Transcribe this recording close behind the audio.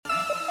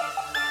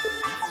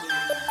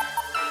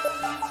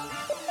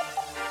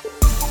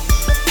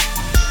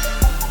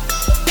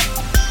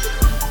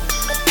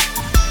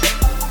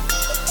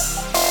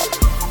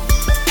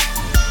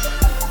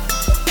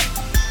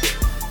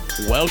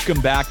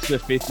Welcome back to the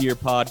Fifth Year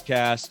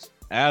Podcast.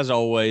 As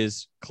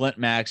always, Clint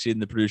Maxey in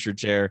the producer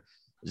chair,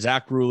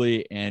 Zach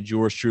Ruley, and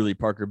yours truly,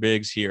 Parker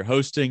Biggs, here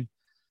hosting.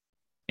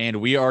 And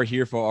we are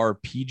here for our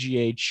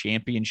PGA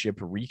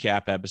Championship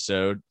Recap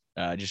episode.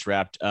 Just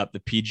wrapped up the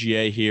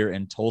PGA here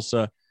in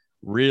Tulsa.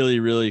 Really,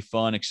 really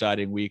fun,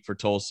 exciting week for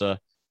Tulsa.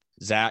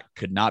 Zach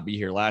could not be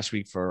here last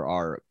week for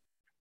our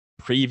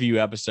preview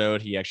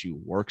episode. He actually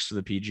works for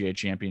the PGA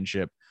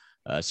Championship.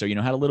 So, had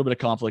a little bit of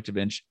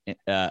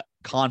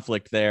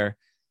conflict there.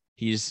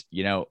 He's,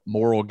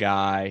 moral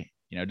guy,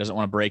 doesn't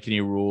want to break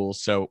any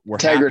rules. So we're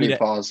integrity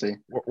policy.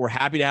 We're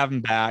happy to have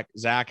him back.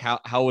 Zach,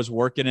 how was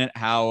working it?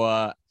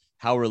 How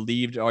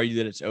relieved are you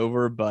that it's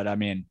over? But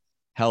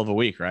hell of a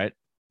week, right?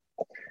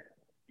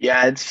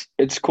 Yeah,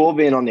 it's cool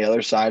being on the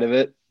other side of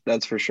it.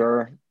 That's for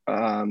sure.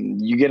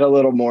 You get a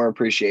little more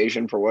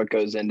appreciation for what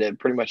goes into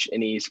pretty much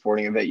any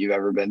sporting event you've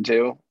ever been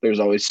to. There's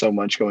always so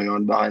much going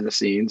on behind the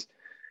scenes.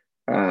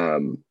 But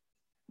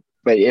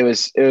it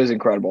was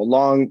incredible.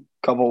 Long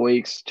couple of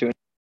weeks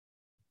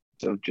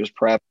so just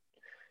prep.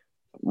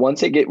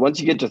 Once you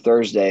get to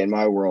Thursday in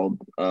my world,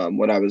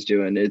 what I was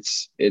doing,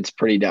 it's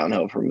pretty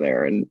downhill from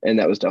there, and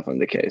that was definitely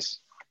the case.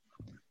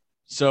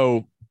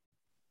 So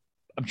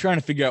I'm trying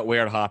to figure out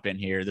where to hop in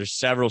here. There's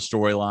several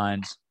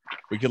storylines.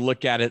 We could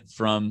look at it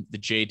from the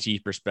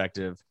JT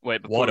perspective.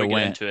 Wait, before we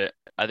get into it,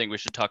 I think we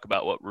should talk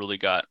about what really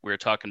got. We were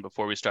talking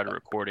before we started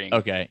recording.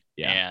 Okay,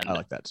 yeah, and I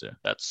like that too.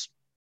 That's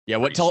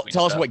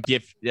tell us what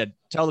gift. Yeah,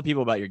 tell the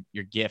people about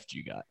your gift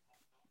you got.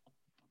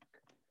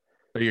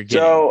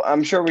 So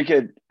I'm sure we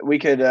could.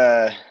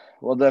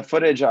 Well, the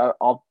footage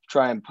I'll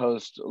try and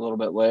post a little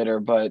bit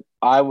later. But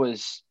I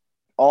was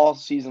all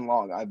season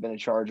long. I've been in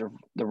charge of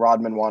the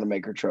Rodman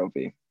Wanamaker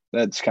Trophy.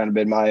 That's kind of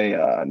been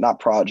my not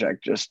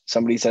project. Just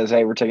somebody says,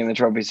 "Hey, we're taking the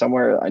trophy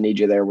somewhere. I need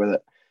you there with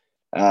it."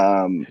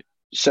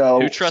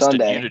 So who trusted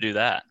Sunday, you to do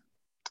that?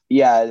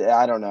 Yeah,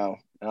 I don't know.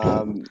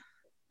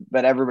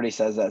 But everybody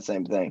says that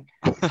same thing.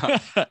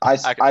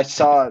 I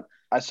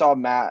saw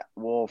Matt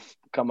Wolf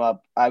come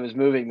up. I was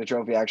moving the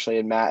trophy actually,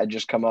 and Matt had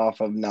just come off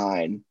of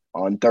 9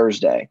 on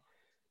Thursday.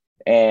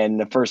 And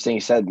the first thing he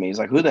said to me, he's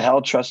like, "Who the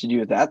hell trusted you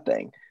with that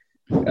thing?"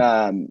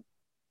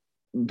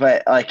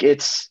 But like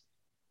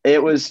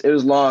it was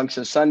long.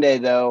 So Sunday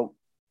though,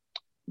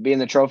 being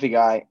the trophy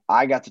guy,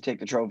 I got to take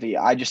the trophy.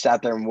 I just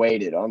sat there and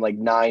waited on like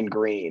 9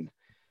 green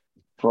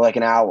for like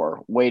an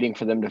hour, waiting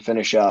for them to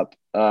finish up.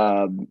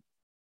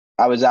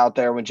 I was out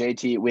there when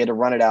JT, we had to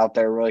run it out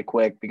there really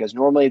quick because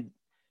normally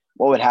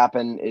what would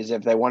happen is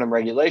if they won in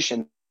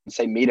regulation,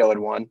 say Mito had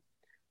won,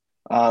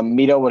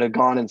 Mito would have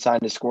gone and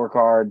signed a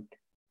scorecard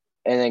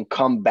and then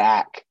come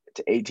back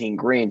to 18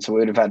 green. So we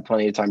would have had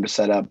plenty of time to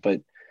set up.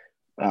 But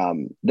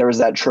there was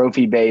that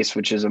trophy base,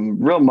 which is a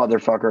real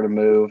motherfucker to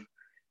move.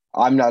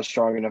 I'm not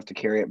strong enough to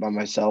carry it by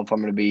myself. I'm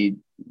going to be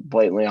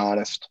blatantly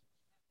honest.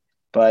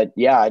 But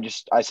yeah,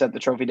 I set the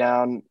trophy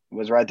down,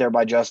 was right there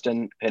by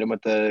Justin, hit him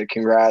with the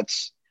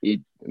congrats.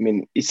 He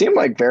seemed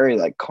like very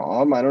like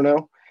calm. I don't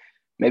know,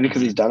 maybe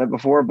because he's done it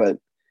before, but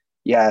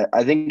yeah,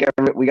 I think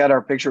we got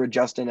our picture with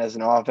Justin as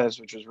an office,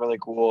 which was really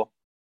cool.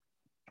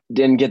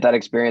 Didn't get that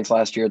experience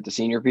last year at the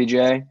senior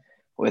PGA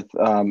with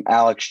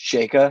Alex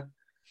Cheka,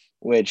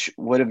 which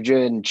would have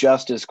been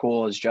just as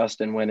cool as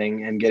Justin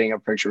winning and getting a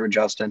picture with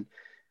Justin.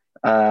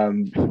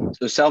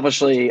 So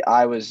selfishly,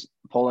 I was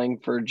pulling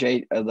for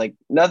like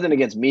nothing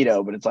against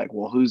Mito, but it's like,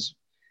 well,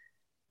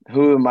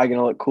 who am I going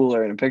to look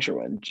cooler in a picture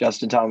with,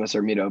 Justin Thomas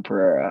or Mito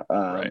Pereira?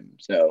 Right.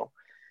 So,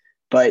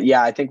 but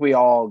yeah, I think we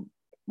all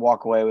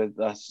walk away with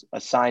a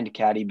signed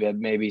caddy bib,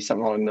 maybe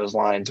something along those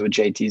lines with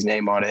JT's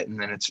name on it. And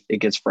then it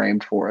gets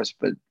framed for us,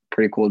 but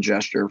pretty cool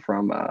gesture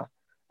from, I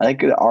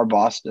think our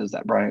boss does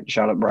that.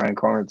 Shout out Brian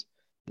Carnes,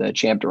 the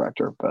champ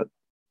director, but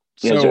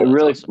yeah, it's a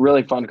really,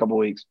 really fun couple of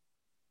weeks.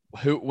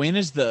 When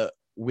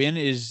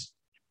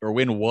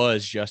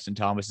was Justin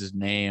Thomas's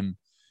name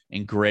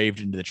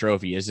engraved into the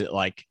trophy? Is it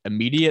like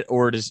immediate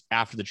or does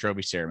after the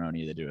trophy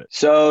ceremony they do it?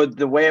 So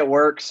the way it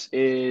works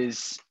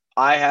is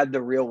I had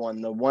the real one.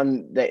 The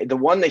one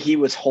that he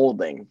was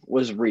holding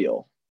was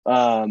real.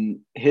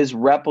 His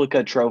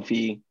replica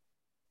trophy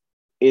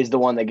is the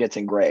one that gets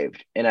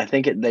engraved. And I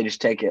think they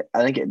just take it.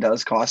 I think it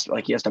does cost,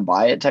 like he has to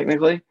buy it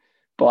technically,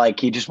 but like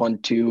he just won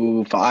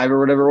 2.5 or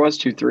whatever it was,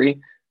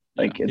 2.3.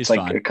 Like it's like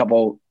fine. A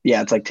couple,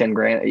 yeah, it's like 10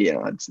 grand.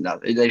 It's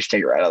nothing. They just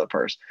take it right out of the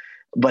purse.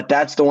 But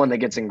that's the one that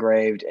gets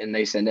engraved, and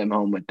they send him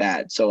home with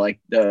that. So like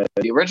the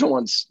original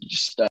one's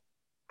just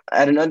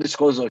at an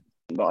undisclosed location,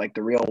 but like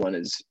the real one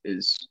is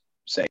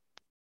safe.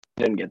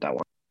 Didn't get that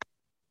one.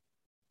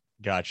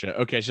 Gotcha.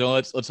 Okay, so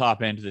let's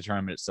hop into the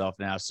tournament itself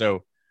now.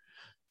 So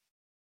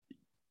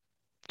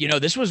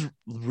this was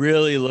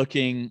really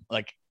looking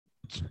like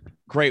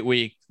great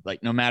week.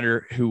 Like no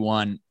matter who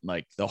won,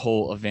 like the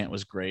whole event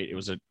was great. It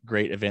was a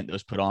great event that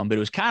was put on, but it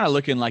was kind of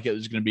looking like it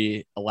was going to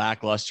be a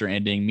lackluster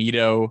ending.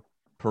 Mito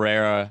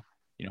Pereira,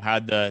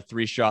 had the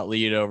 3-shot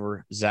lead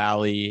over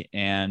Zali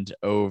and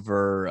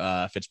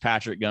over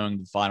Fitzpatrick going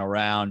to the final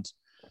round.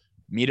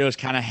 Mito's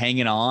kind of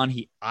hanging on.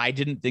 I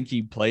didn't think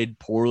he played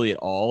poorly at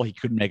all. He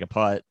couldn't make a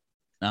putt.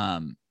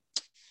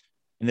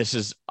 and this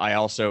is, I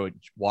also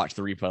watched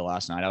the replay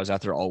last night. I was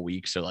out there all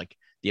week. So like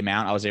the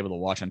amount I was able to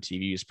watch on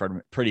TV is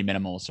pretty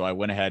minimal. So I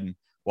went ahead and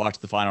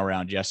watched the final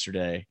round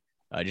yesterday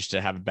just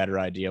to have a better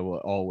idea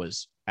what all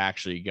was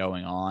actually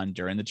going on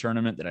during the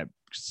tournament that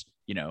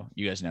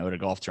you guys know at a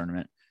golf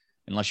tournament,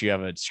 unless you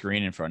have a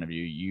screen in front of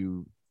you,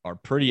 you are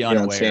pretty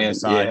unaware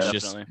besides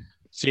just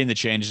seeing the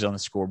changes on the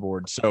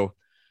scoreboard. So,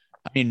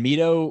 I mean,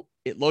 Mito,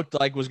 it looked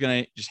like was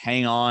going to just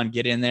hang on,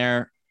 get in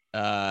there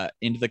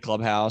into the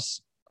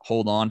clubhouse,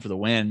 hold on for the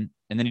win.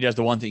 And then he does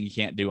the one thing he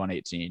can't do on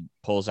 18,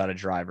 pulls out a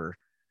driver.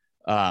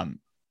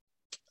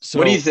 So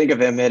what do you think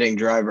of him hitting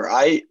driver?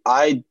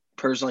 I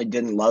personally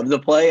didn't love the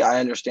play. I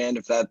understand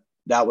if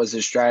that was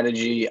his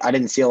strategy. I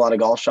didn't see a lot of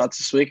golf shots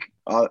this week,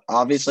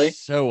 obviously.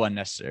 So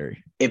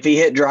unnecessary. If he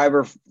hit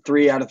driver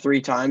 3 out of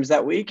 3 times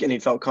that week and he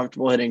felt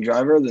comfortable hitting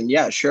driver, then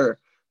yeah, sure.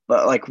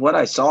 But like what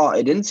I saw,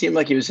 it didn't seem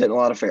like he was hitting a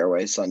lot of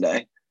fairways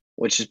Sunday,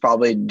 which is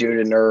probably due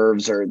to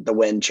nerves or the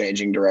wind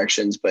changing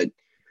directions. But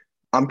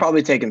I'm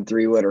probably taking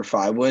 3-wood or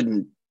 5-wood,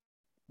 and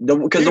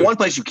because the one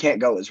place you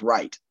can't go is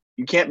right.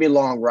 You can't be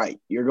long right.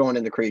 You're going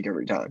in the creek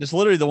every time. It's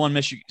literally the one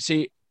miss you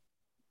see.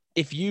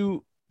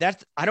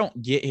 I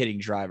don't get hitting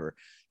driver.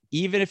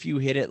 Even if you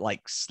hit it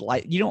like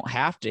you don't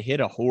have to hit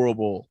a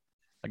horrible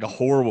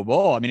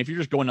ball. I mean, if you're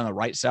just going on the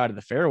right side of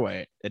the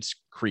fairway, it's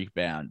creek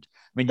bound.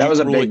 I mean, that was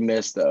a big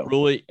miss though.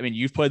 Really, I mean,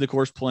 you've played the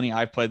course plenty.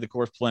 I've played the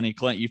course plenty.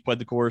 Clint, you've played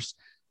the course.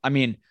 I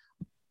mean,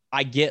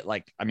 I get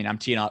I'm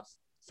teeing up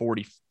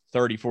 40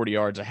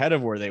 yards ahead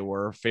of where they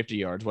were, 50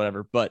 yards,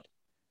 whatever. But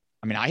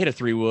I mean, I hit a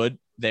 3-wood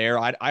there.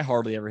 I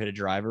hardly ever hit a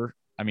driver.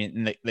 I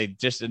mean, and the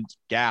distance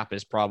gap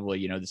is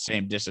probably, the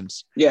same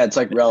distance. Yeah, it's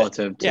like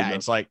relative.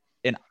 It's like,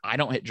 and I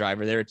don't hit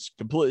driver there. It's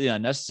completely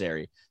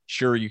unnecessary.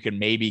 Sure, you can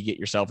maybe get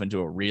yourself into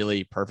a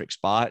really perfect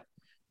spot,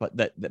 but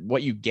that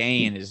what you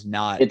gain is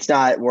not. It's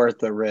not worth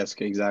the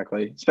risk,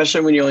 exactly.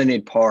 Especially when you only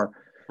need par.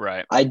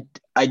 Right.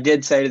 I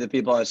did say to the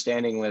people I was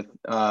standing with,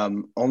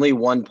 only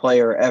one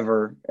player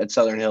ever at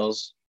Southern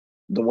Hills,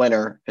 the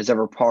winner, has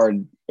ever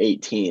parred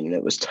 18, and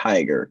it was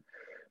Tiger.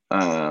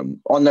 On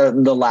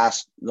the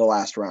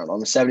last round, on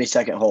the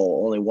 72nd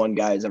hole, only one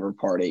guy has ever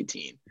parred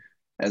 18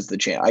 as the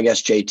champ. I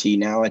guess JT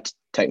now,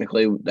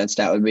 technically that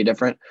stat would be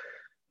different.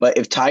 But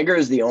if Tiger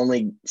is the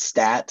only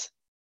stat,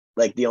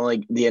 like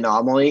the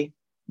anomaly,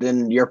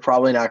 then you're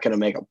probably not going to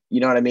make you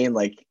know what I mean?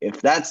 Like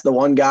if that's the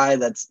one guy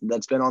that's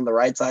been on the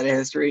right side of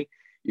history,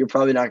 you're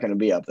probably not going to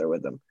be up there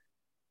with him.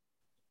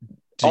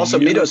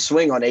 Mito's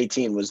swing on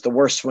 18 was the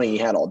worst swing he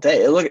had all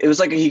day. It was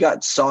like he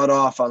got sawed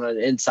off on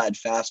an inside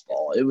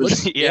fastball. It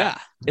was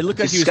it looked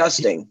like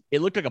disgusting.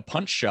 It looked like a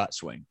punch shot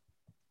swing.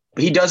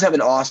 He does have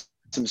an awesome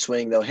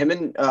swing though. Him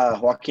and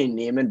Joaquin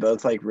Niemann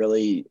both like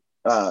really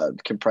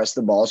compress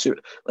the ball. So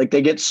like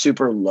they get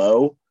super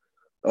low,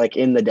 like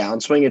in the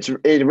downswing.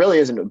 It really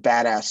isn't a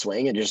badass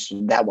swing. It just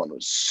that one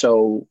was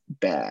so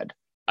bad.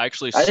 I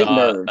actually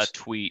saw a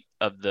tweet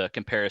of the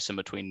comparison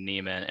between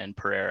Niemann and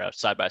Pereira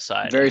side by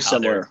side. Very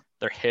similar.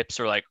 Their hips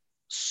are like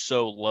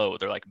so low.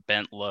 They're like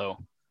bent low.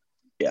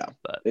 Yeah.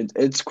 But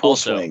it's cool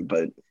also, swing,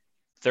 but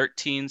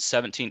 13,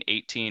 17,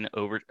 18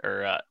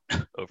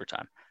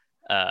 overtime.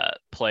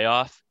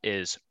 Playoff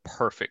is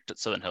perfect at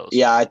Southern Hills.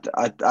 Yeah,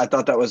 I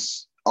thought that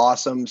was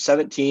awesome.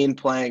 17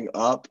 playing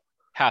up.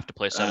 Have to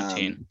play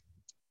 17.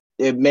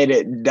 It made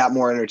it that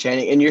more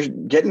entertaining. And you're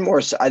getting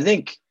more, I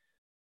think,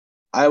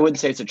 I wouldn't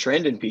say it's a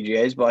trend in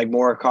PGAs, but like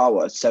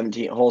Morikawa,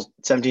 17th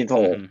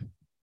hole,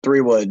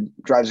 3-wood,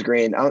 drives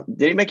green.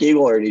 Did he make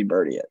eagle or did he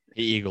birdie it?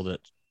 He eagled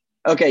it.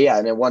 Okay, yeah,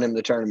 and it won him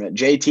the tournament.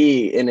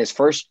 JT in his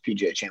first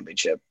PGA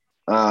Championship,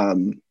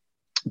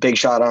 big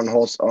shot on a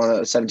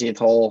 17th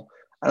hole.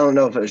 I don't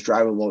know if it was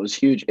drivable. It was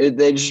huge.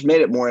 They just made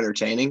it more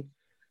entertaining.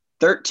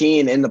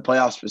 13 in the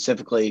playoffs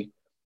specifically.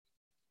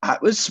 I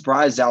was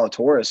surprised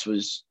Zalatoris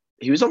was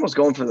almost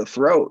going for the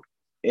throat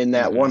in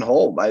that one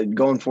hole by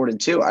going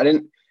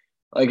 4-2.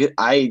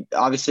 I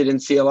obviously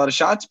didn't see a lot of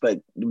shots, but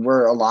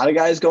were a lot of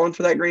guys going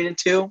for that green and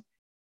 2?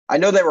 I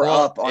know they were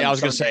up on. Yeah, I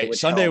was going to say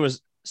Sunday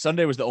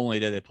was the only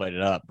day they played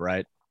it up,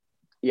 right?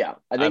 Yeah,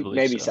 I think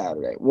maybe so.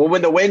 Saturday. Well,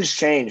 when the winds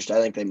changed,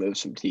 I think they moved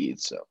some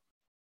tees. So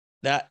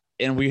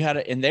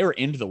and they were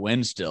into the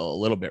wind still a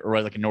little bit,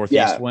 or like a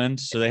northeast wind.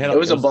 So they had it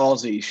was a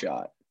ballsy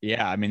shot.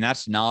 Yeah, I mean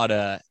that's not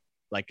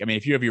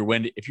if you have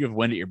wind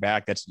at your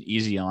back, that's an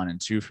easy on and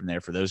 2 from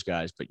there for those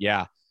guys. But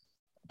yeah,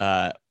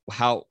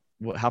 how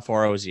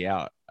far was he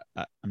out?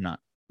 I'm not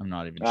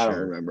even sure. I don't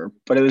remember,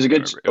 but it was a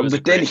good.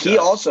 But then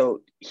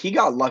he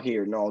got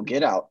luckier than all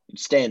get out,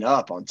 staying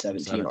up on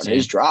 17 on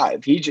his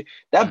drive.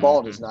 That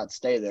ball does not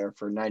stay there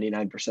for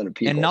 99% of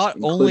people. And not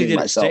only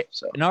did it stay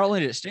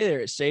there,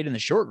 it stayed in the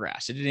short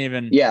grass. It didn't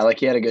even. Yeah, like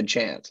he had a good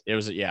chance. It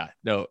was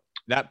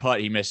that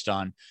putt he missed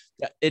on.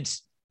 It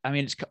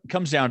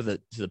comes down to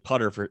the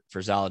putter for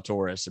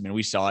Zalatoris. I mean,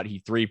 we saw it.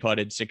 He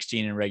 3-putted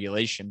 16 in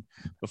regulation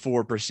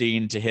before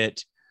proceeding to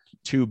hit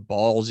 2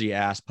 ballsy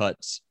ass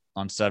putts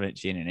on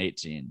 17 and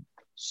 18.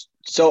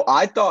 So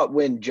I thought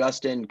when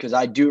Justin, because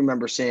I do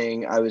remember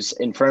seeing, I was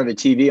in front of a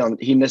TV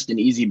he missed an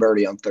easy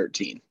birdie on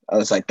 13. I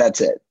was like,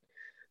 that's it.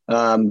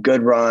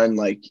 Good run.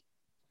 Like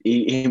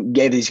he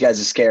gave these guys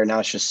a scare. Now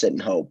it's just sit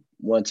and hope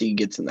once he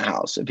gets in the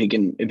house, if he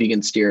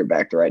can steer it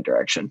back the right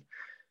direction.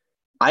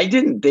 I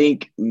didn't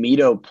think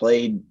Mito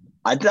played.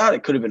 I thought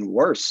it could have been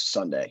worse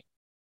Sunday.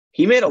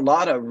 He made a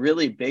lot of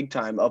really big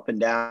time up and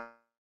down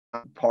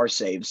par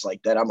saves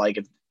like that. I'm like,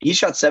 if he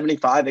shot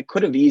 75, it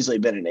could have easily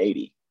been an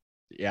 80.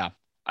 Yeah.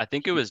 I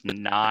think it was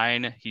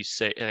 9. He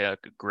said a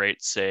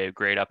great save,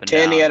 great up and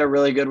 10, down. he had a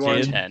really good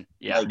one. 10.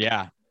 Yeah. Like,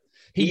 Yeah.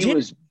 He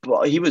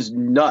was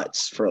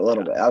nuts for a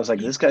little bit. I was like,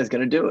 this guy's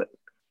going to do it.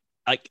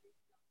 Like,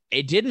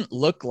 it didn't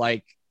look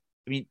like,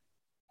 I mean,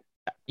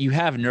 you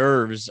have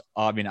nerves.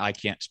 I mean, I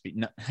can't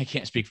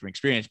speak from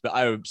experience, but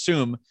I would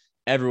assume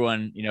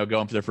everyone,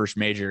 going for their first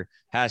major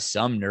has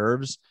some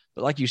nerves.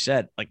 But like you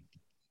said, like,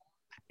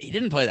 he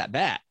didn't play that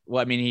bad.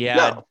 Well, I mean,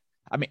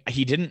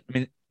 he didn't.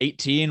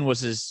 18 was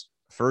his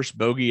first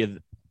bogey of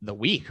the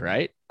week,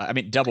 right? I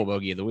mean, double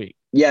bogey of the week.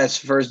 Yes,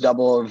 first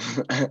double of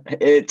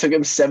it took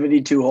him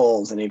 72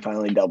 holes and he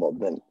finally doubled,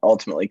 then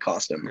ultimately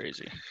cost him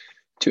crazy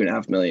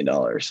 $2.5 million.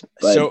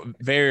 But so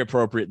very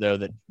appropriate though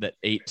that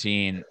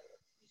 18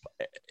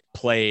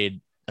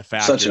 played a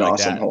factor such an like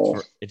awesome that.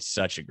 hole. It's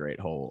such a great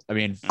hole. I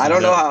mean, I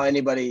don't know how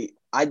anybody.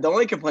 The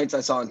only complaints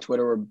I saw on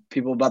Twitter were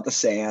people about the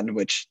sand,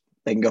 which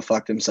they can go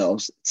fuck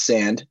themselves.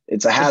 Sand,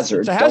 it's a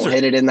hazard. Don't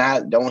hit it in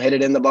that. Don't hit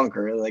it in the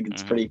bunker. Like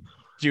it's pretty.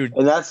 Dude,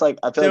 and that's like,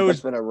 I feel like that's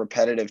been a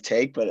repetitive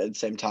take, but at the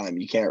same time,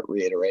 you can't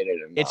reiterate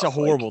it enough. It's a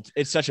horrible,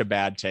 it's such a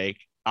bad take.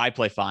 I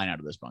play fine out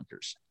of those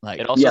bunkers.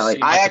 Like, it also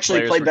I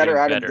actually play better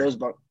out of those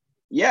bunkers.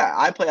 Yeah,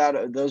 I play out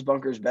of those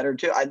bunkers better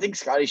too. I think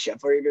Scotty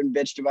Scheffler even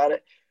bitched about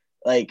it.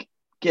 Like,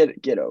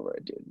 get over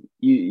it, dude.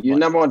 Your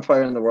number one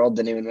player in the world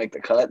didn't even make the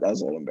cut. That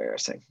was a little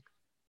embarrassing.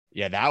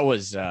 Yeah, that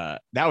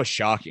was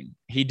shocking.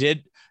 He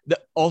did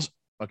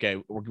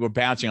okay, we're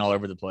bouncing all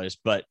over the place,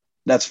 but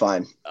that's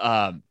fine.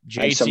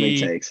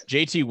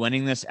 JT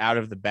winning this out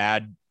of the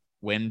bad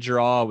wind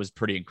draw was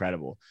pretty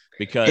incredible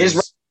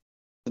because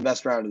the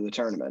best round of the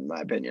tournament, in my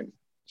opinion.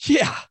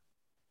 Yeah,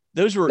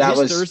 his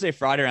Thursday,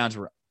 Friday rounds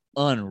were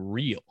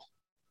unreal.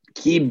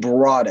 He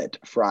brought it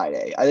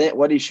Friday. I think,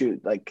 what did he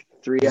shoot? Like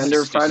 3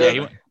 under Friday?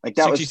 Yeah, like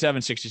that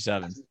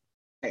 67.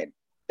 Hey,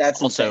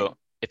 that's also insane.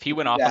 If he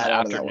went off in the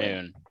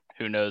afternoon,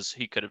 who knows?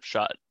 He could have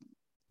shot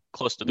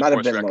close to the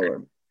course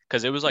record.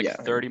 Because it was like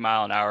 30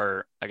 mile an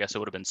hour. I guess it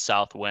would have been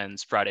south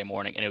winds Friday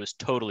morning, and it was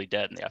totally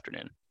dead in the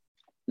afternoon.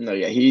 No,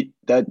 yeah,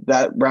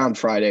 that round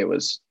Friday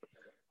was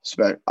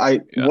special.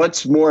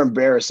 What's more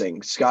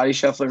embarrassing, Scotty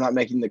Scheffler not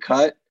making the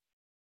cut,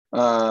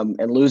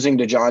 and losing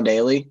to John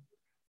Daly,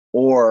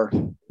 or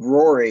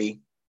Rory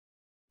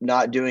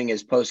not doing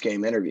his post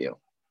game interview?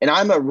 And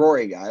I'm a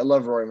Rory guy. I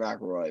love Rory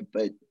McIlroy,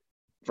 but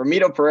for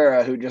Mito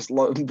Pereira, who just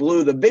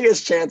blew the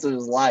biggest chance of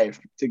his life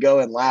to go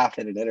and laugh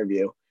in an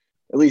interview,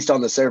 at least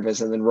on the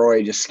surface, and then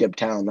Rory just skipped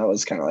town. That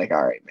was kind of like,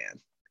 all right, man.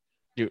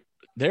 Dude,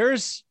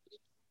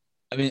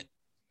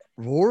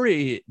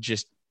 Rory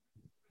just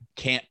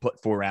can't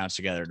put 4 rounds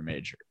together in a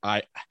major.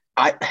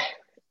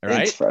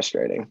 It's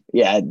frustrating.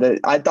 Yeah,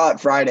 I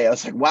thought Friday, I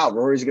was like, wow,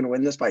 Rory's going to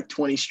win this by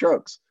 20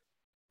 strokes.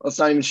 Let's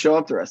not even show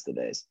up the rest of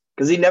the days.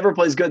 Because he never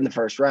plays good in the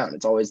first round.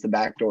 It's always the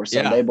backdoor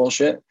Sunday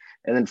bullshit.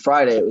 And then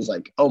Friday, it was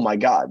like, oh my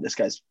God, this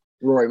guy's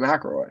Rory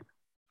McIlroy.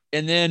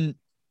 And then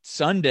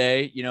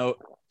Sunday,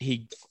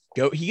 he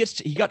got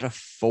to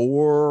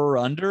 4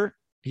 under.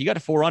 He got to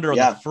 4 under on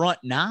the front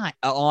 9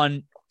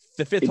 on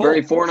the 5th hole.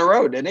 He birdied 4 in a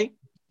row, didn't he?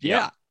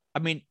 Yeah. I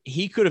mean,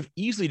 he could have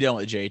easily done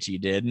what JT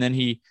did. And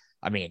then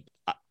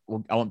I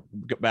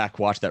won't go back,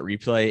 watch that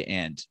replay,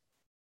 and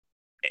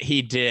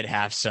he did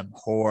have some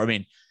horror. I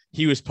mean,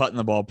 he was putting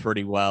the ball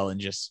pretty well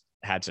and just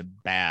had some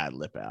bad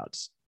lip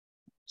outs.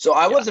 So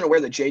I wasn't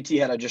aware that JT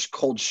had a just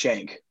cold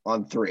shank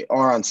on 3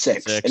 or on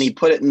 6, and he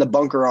put it in the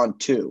bunker on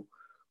 2,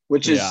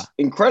 which is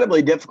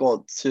incredibly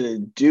difficult to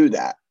do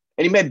that.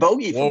 And he made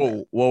bogey.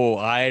 Whoa!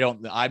 I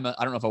don't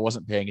know if I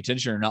wasn't paying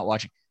attention or not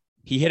watching.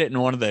 He hit it in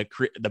one of the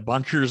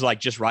bunkers, like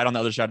just right on the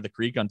other side of the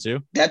creek on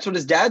 2. That's what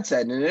his dad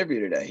said in an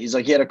interview today. He's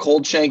like, he had a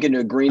cold shank into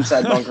a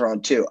greenside bunker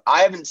on 2.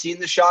 I haven't seen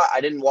the shot.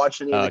 I didn't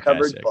watch any of the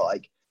coverage,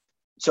 but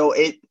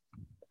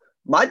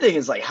my thing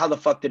is like, how the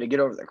fuck did it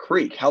get over the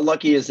creek? How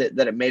lucky is it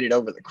that it made it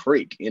over the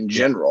creek in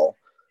general?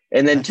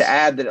 And then to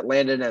add that it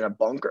landed in a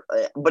bunker,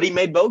 but he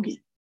made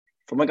bogey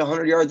from like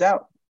 100 yards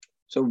out.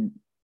 So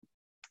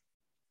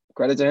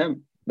credit to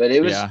him. But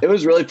it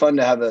was really fun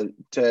to have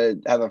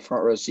a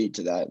front row seat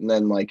to that. And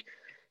then like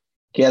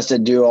he has to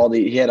do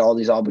he had all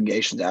these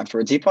obligations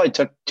afterwards. He probably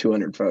took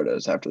 200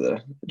 photos after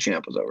the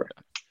champ was over.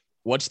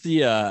 What's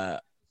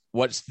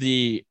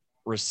the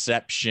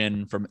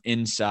reception from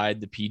inside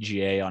the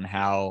PGA on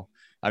how?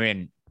 I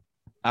mean,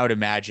 I would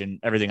imagine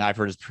everything I've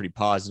heard is pretty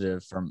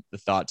positive from the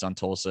thoughts on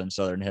Tulsa and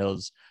Southern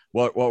Hills.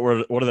 What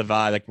are the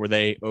vibe? Like, were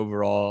they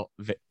overall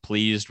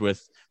pleased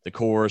with the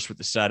course, with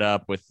the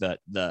setup, with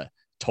the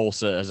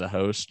Tulsa as a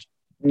host?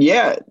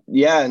 Yeah.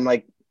 And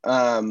like,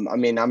 I'm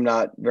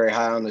not very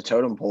high on the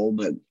totem pole,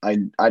 but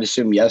I'd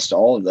assume yes to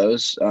all of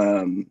those.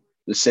 The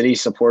city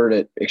supported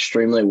it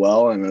extremely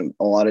well in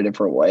a lot of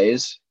different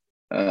ways.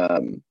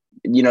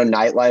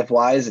 nightlife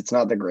wise, it's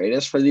not the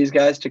greatest for these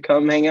guys to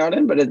come hang out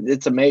in, but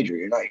it's a major.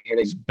 You're not here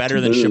to. It's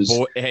better than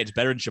It's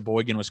better than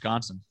Sheboygan,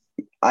 Wisconsin.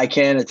 I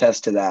can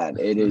attest to that.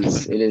 It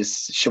is. It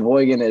is.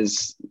 Sheboygan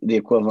is the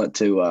equivalent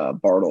to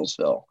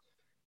Bartlesville.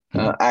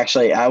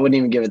 Actually, I wouldn't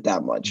even give it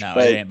that much. No,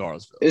 but it ain't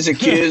Bartlesville. It's a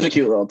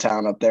cute little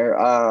town up there.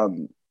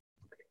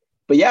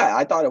 But yeah,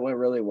 I thought it went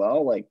really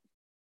well. Like,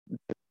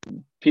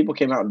 people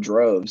came out in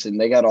droves, and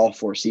they got all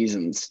 4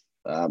 seasons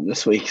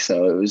this week.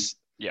 So it was.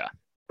 Yeah.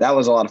 That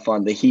was a lot of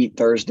fun. The heat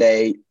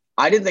Thursday.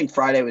 I didn't think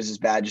Friday was as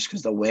bad just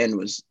because the wind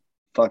was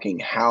fucking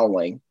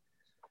howling.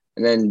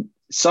 And then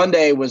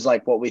Sunday was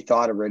like what we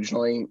thought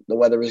originally the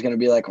weather was going to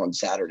be like on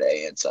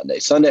Saturday and Sunday.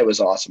 Sunday was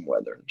awesome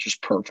weather,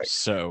 just perfect.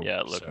 So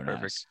yeah, it looked so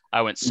perfect. Nice.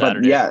 I went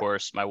Saturday, of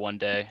course, my one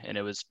day, and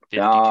it was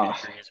 52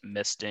 degrees,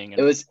 misting.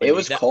 And it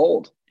was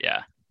cold.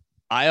 Yeah.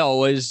 I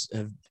always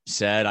have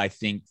said I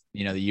think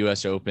the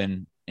U.S.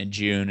 Open in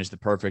June is the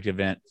perfect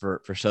event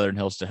for Southern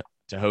Hills to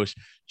host,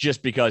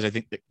 just because I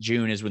think that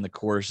June is when the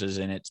course is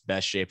in its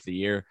best shape of the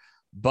year.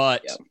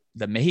 But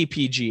the May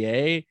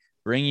PGA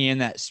bringing in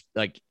that,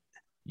 like,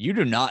 you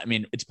do not, I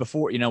mean, it's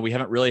before, we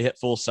haven't really hit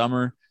full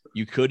summer.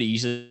 You could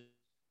easily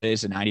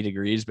say 90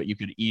 degrees, but you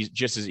could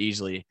just as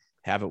easily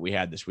have what we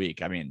had this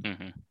week. I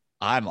mean,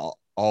 I'm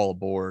all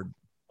aboard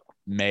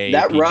May.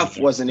 That PGA rough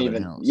wasn't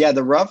even, Hills.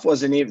 the rough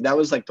wasn't even, that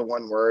was like the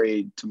one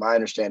worry to my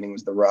understanding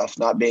was the rough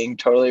not being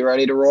totally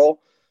ready to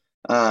roll.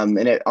 And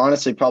it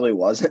honestly probably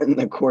wasn't.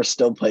 The course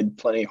still played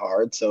plenty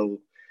hard. So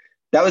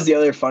that was the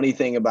other funny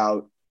thing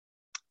about,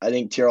 I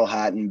think Tyrrell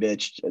Hatton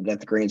bitched that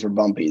the greens were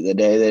bumpy the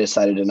day they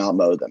decided to not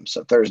mow them.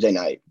 So Thursday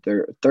night,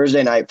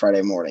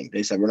 Friday morning,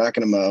 they said, we're not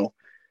going to mow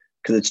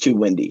because it's too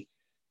windy.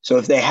 So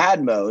if they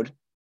had mowed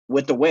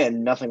with the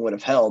wind, nothing would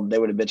have held. They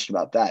would have bitched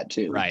about that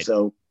too. Right.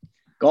 So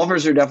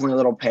golfers are definitely a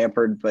little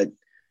pampered, but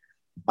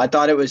I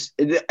thought it was,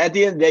 at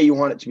the end of the day, you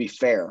want it to be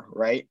fair,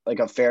 right? Like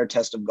a fair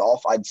test of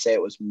golf. I'd say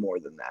it was more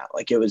than that.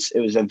 Like it was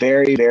a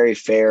very, very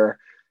fair.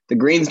 The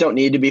greens don't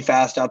need to be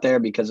fast out there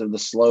because of the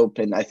slope.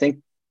 And I think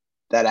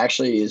that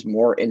actually is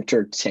more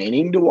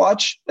entertaining to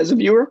watch as a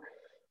viewer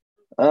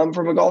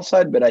from a golf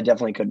side, but I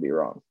definitely could be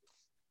wrong.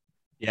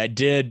 Yeah, I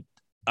did.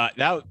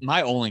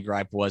 My only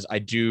gripe was I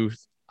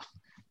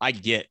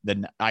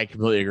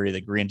completely agree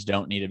that greens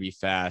don't need to be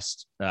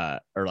fast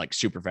or like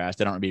super fast.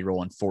 They don't want to be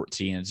rolling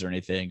 14s or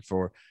anything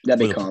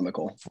that'd be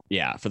comical.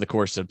 For the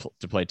course to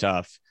play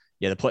tough.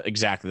 Yeah,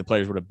 exactly. The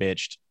players would have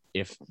bitched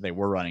if they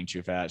were running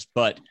too fast,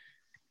 but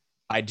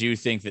I do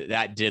think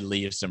that did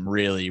leave some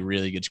really,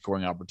 really good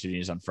scoring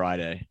opportunities on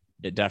Friday.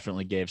 It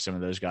definitely gave some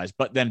of those guys,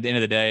 but then at the end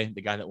of the day,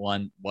 the guy that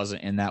won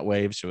wasn't in that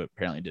wave, so it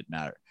apparently didn't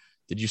matter.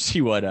 Did you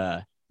see what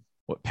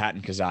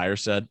Patton Kazire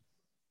said?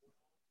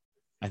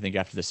 I think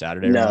after the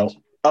Saturday round.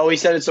 Oh, he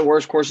said it's the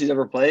worst course he's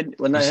ever played.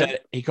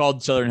 He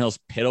called Southern Hills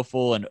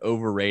pitiful and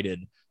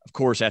overrated. Of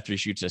course, after he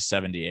shoots a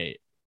 78.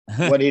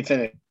 What do you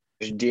think?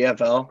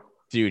 DFL?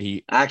 Dude,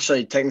 he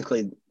actually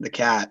technically the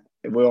cat.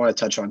 If we want to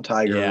touch on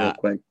Tiger real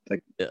quick,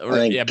 Cat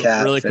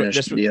really quick,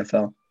 this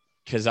DFL.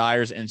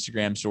 Kazire's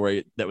Instagram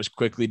story that was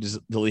quickly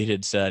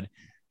deleted said,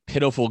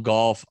 "Pitiful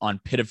golf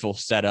on pitiful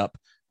setup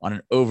on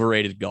an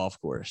overrated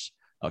golf course."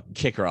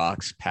 Kick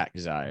rocks, Pat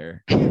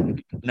Kazire.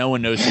 No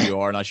one knows who you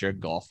are unless you're a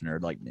golf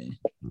nerd like me.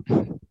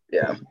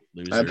 Yeah,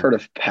 Loser. I've heard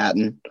of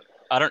Patton.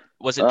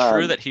 Was it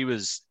true that he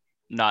was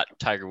not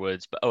Tiger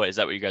Woods, but is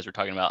that what you guys were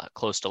talking about?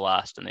 Close to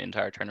last in the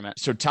entire tournament.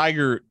 So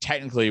Tiger,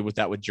 technically, with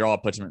that withdrawal,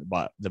 puts him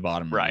at the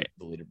bottom, right?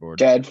 Of the leaderboard,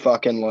 dead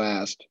fucking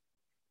last.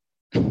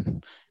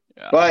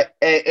 But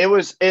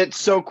it's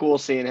so cool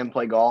seeing him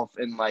play golf,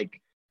 and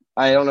like,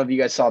 I don't know if you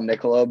guys saw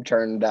Michelob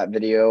turn that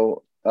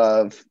video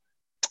of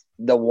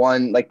the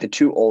one, like the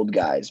 2 old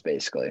guys,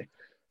 basically,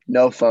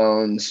 no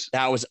phones.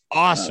 That was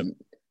awesome.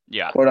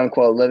 Quote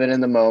unquote, living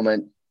in the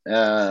moment.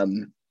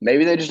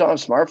 Maybe they just don't have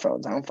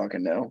smartphones. I don't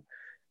fucking know.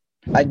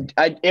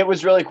 It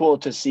was really cool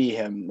to see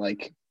him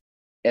like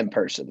in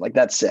person. Like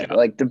that's sick. Yeah.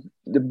 Like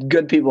the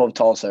good people of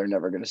Tulsa are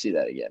never going to see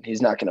that again.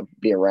 He's not going to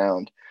be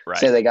around. Right.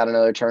 Say they got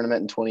another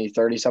tournament in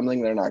 2030 something.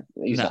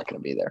 He's not going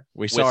to be there.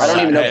 I don't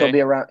even know if he'll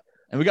be around.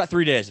 And we got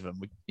 3 days of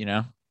him.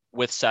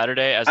 With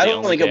Saturday as the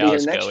only day I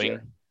was going,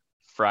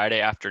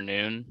 Friday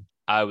afternoon,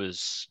 I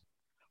was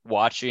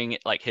watching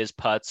like his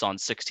putts on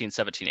 16,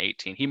 17,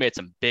 18. He made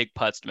some big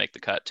putts to make the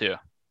cut too.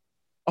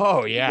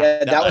 Oh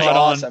yeah, that was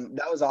awesome.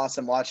 That was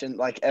awesome watching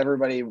like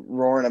everybody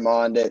roaring him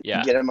on to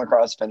get him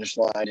across the finish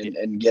line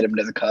and get him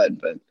to the cut.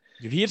 But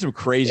dude, he had some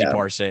crazy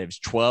par saves.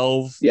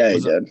 12. Yeah, he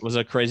did. Was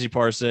a crazy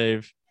par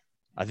save.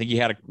 I think he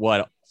had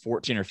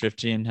 14 or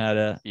 15 had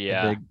a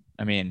big.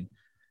 I mean,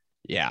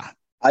 yeah.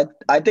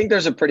 I think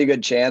there's a pretty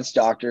good chance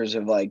doctors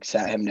have like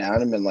sat him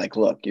down and been like,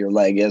 look, your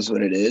leg is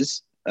what it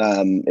is.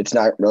 It's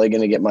not really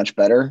going to get much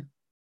better.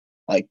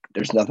 Like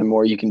there's nothing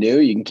more you can do.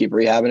 You can keep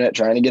rehabbing it,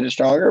 trying to get it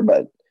stronger,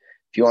 but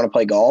if you want to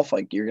play golf,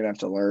 like you're going to have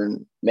to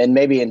learn. And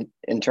maybe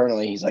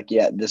internally he's like,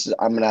 I'm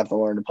going to have to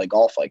learn to play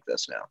golf like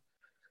this now.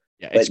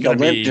 Yeah. But the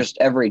limp just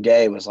every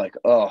day was like,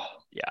 oh.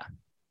 Yeah.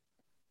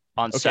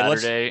 On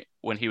Saturday,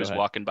 when he was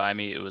walking by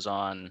me, it was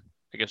on,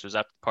 I guess it was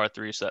after par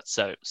 3. So that's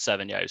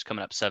 7. Yeah, he was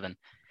coming up 7.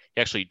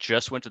 He actually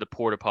just went to the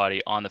porta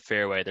potty on the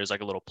fairway. There's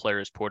like a little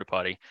player's porta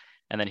potty.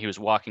 And then he was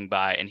walking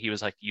by and he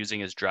was like using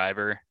his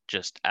driver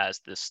just as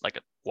this like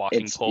a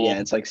walking pole. Yeah,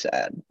 it's like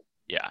sad.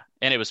 Yeah.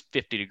 And it was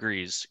 50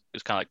 degrees. It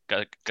was kind of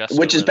like gust.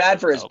 Which is bad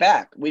for his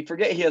back. We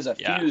forget he has a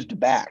fused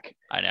back.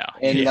 I know.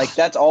 And like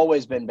that's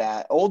always been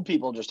bad. Old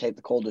people just hate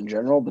the cold in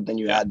general, but then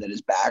you add that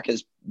his back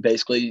is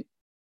basically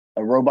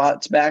a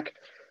robot's back.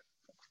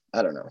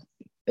 I don't know.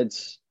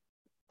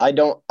 I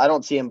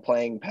don't see him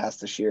playing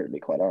past this year, to be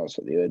quite honest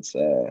with you. It's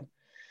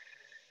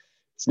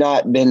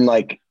not been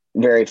like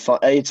very fun.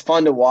 It's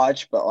fun to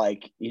watch, but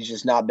like he's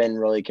just not been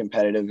really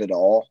competitive at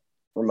all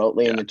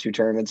remotely in the 2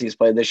 tournaments he's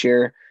played this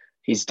year.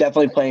 He's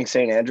definitely playing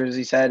St. Andrews,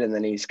 he said, and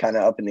then he's kind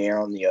of up in the air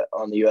on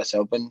the U.S.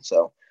 Open.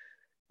 So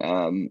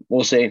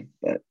we'll see,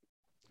 but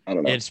I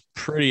don't know. It's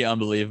pretty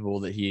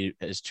unbelievable that he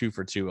is 2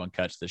 for 2 on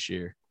cuts this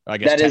year. I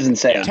guess that is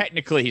insane.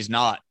 Technically, he's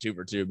not 2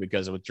 for 2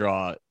 because a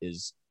withdraw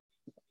is,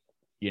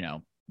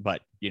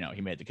 but he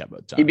made the cut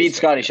both times. He beat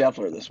Scotty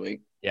Scheffler this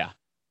week. Yeah.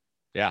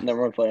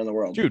 Number 1 player in the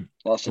world. Dude,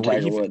 lost to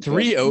Tiger Woods.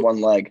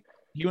 1 leg.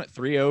 He went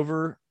 3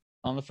 over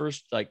on the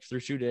first through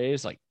 2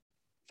 days. Like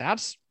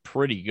that's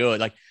pretty good.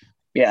 Like.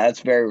 Yeah, that's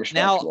very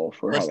respectable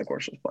for how the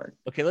course is playing.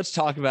 Okay, let's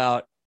talk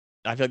about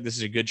 – I feel like this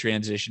is a good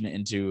transition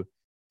into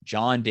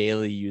John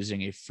Daly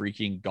using a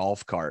freaking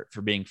golf cart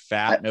for being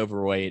fat and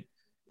overweight,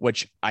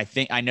 which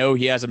I know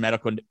he has a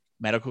medical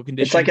condition.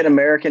 It's like an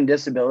American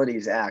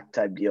Disabilities Act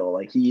type deal.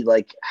 Like he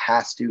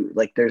has to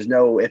 – there's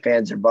no ifs,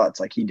 ands, or buts.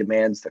 Like he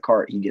demands the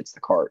cart, he gets the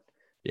cart.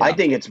 Yeah. I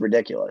think it's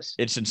ridiculous.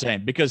 It's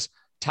insane because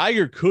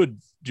Tiger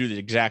could do the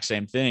exact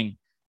same thing,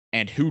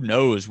 and who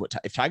knows what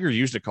 – if Tiger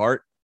used a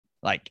cart,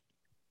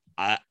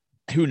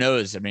 who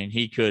knows? I mean,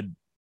 he could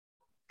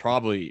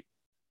probably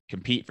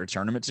compete for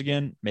tournaments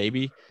again,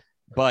 maybe,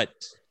 but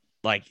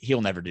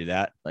he'll never do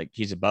that. Like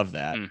he's above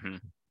that. Mm-hmm.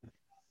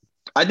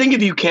 I think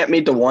if you can't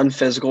meet the one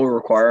physical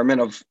requirement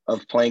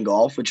of playing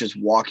golf, which is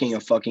walking a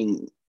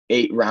fucking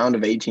 8 round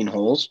of 18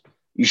 holes,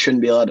 you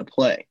shouldn't be allowed to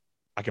play.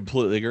 I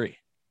completely agree.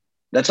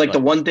 That's the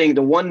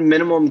one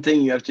minimum thing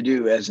you have to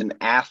do as an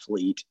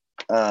athlete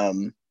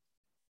on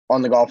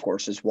the golf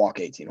course is walk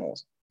 18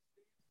 holes.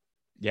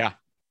 Yeah.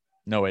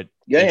 No,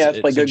 you have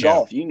to play good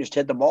golf. You can just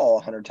hit the ball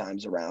 100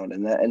 times around,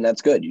 and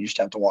that's good. You just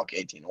have to walk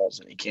 18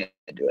 holes, and he can't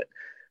do it.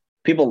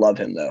 People love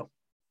him though.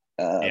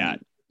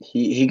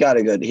 He had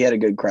a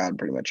good crowd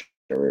pretty much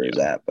where he was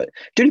at. But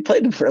dude, he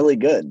played really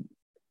good,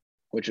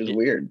 which is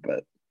weird.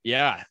 But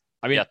yeah,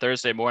 I mean,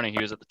 Thursday morning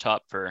he was at the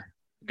top for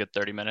a good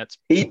 30 minutes.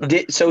 He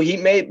did. So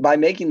by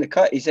making the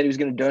cut, he said he was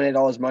going to donate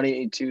all his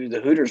money to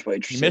the Hooters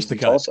waitress. He missed the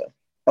cut. Also,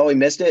 oh, he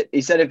missed it.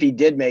 He said if he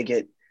did make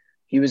it,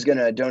 he was going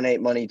to donate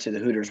money to the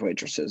Hooters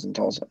waitresses in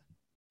Tulsa.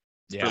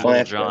 Yeah.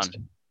 Little John.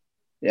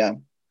 Yeah.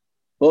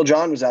 Little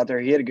John was out there.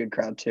 He had a good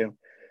crowd too.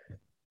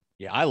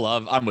 Yeah.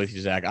 I'm with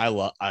you, Zach.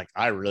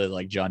 I really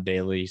like John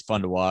Daly. He's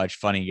fun to watch,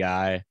 funny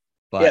guy.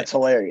 But yeah, it's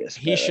hilarious.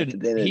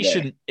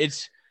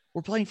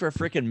 We're playing for a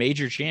freaking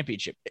major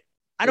championship.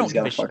 I don't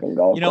give a shit.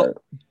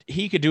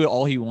 He could do it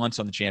all he wants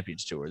on the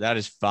Champions Tour. That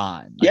is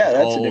fine. Yeah,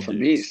 that's a different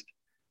beast.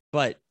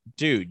 But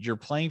dude, you're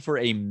playing for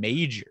a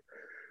major.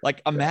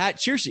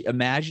 Seriously,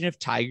 imagine if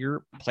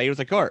Tiger played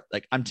with a cart.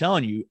 I'm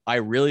telling you, I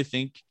really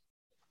think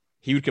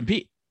he would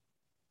compete,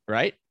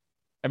 right?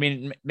 I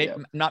mean,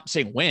 I'm not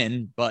saying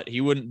win, but he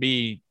wouldn't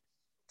be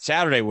 –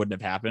 Saturday wouldn't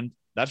have happened.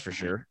 That's for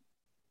sure.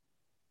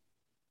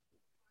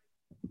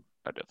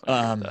 I definitely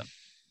agree with that.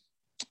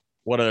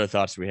 What other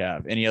thoughts do we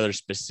have? Any other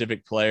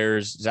specific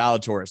players?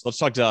 Zalatoris. Let's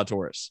talk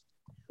Zalatoris.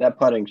 That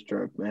putting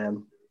stroke,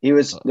 man.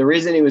 The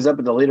reason he was up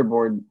at the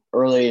leaderboard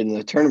early in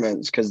the tournament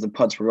is because the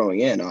putts were going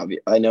in.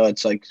 I know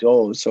it's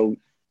so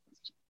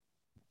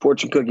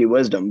fortune cookie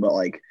wisdom, but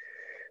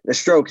the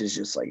stroke is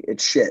just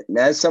it's shit. And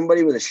as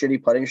somebody with a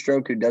shitty putting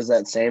stroke who does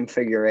that same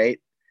figure 8,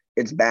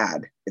 it's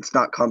bad. It's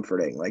not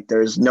comforting.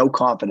 There's no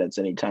confidence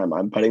anytime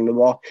I'm putting the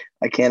ball.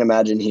 I can't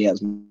imagine he has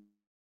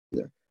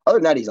either. Other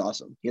than that, he's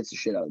awesome. He hits the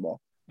shit out of the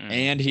ball.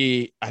 And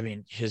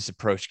his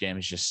approach game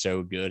is just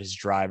so good. His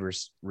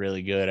driver's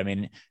really good. I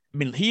mean,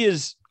 he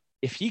is.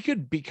 If he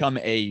could become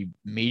a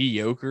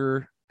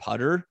mediocre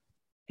putter,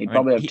 he'd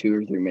probably have 2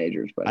 or 3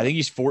 majors. But I think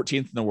he's 14th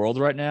in the world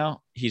right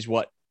now. He's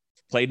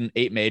played in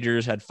 8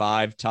 majors, had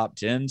 5 top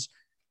 10s.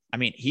 I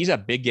mean, he's a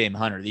big game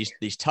hunter.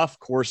 These tough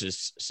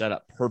courses set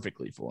up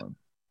perfectly for him.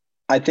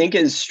 I think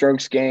his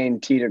strokes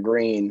gained tee to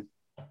green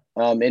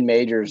in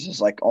majors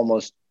is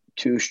almost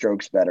 2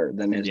 strokes better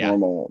than his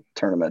normal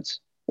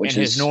tournaments. Which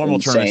his normal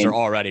tournaments are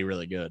already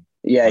really good.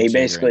 Yeah, he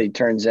basically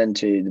turns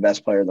into the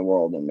best player in the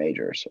world in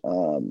majors.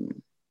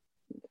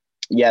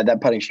 Yeah,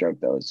 that putting stroke,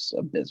 though, is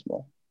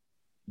abysmal.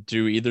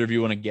 Do either of you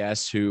want to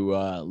guess who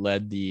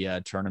led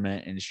the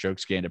tournament in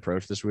strokes gained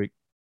approach this week?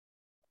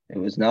 It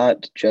was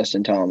not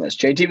Justin Thomas.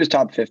 JT was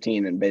top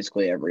 15 in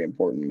basically every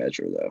important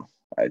measure, though,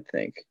 I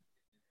think.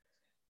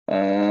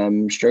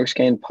 Strokes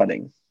gained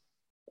putting.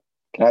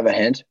 Can I have a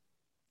hint?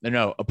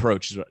 No,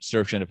 approach is what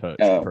strokes gained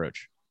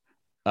approach.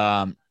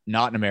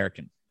 Not an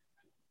American.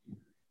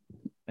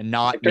 And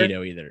not Victor?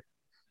 Mito either.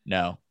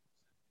 No.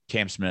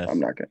 Cam Smith. I'm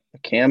not good.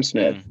 Cam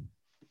Smith.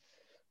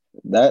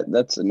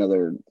 That's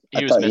another.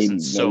 He was missing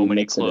so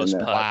many close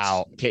putts.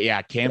 Wow.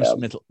 Yeah, Cam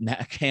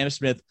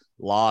Smith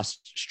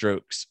lost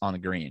strokes on the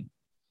green.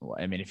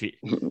 I mean, if he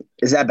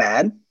is that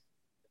bad?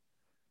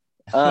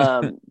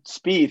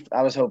 Spieth,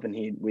 I was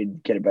hoping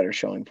we'd get a better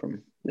showing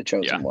from the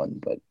chosen one,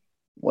 but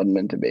wasn't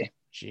meant to be.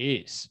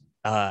 Jeez.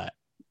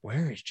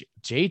 Where is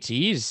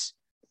JT's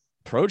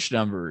approach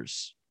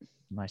numbers?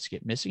 Am I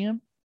missing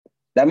him?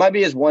 That might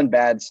be his one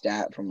bad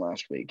stat from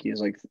last week. He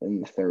was like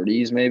in the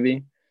 30s,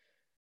 maybe.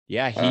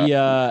 Yeah,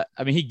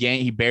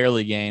 he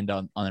barely gained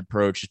on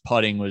approach. His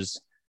putting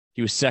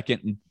he was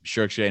second in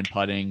strokes gained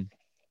putting.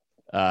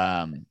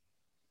 Yeah,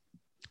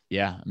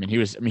 I mean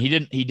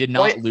he did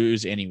not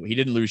lose any. He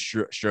didn't lose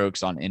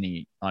strokes on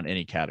any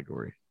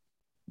category.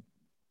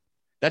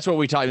 That's what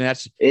we talked.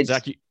 That's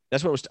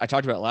what I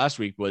talked about last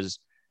week.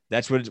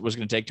 That's what it was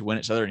going to take to win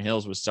at Southern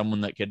Hills, was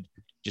someone that could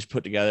just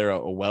put together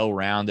a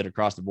well-rounded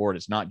across the board.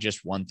 It's not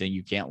just one thing.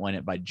 You can't win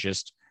it by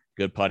just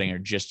good putting or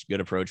just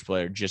good approach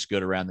play or just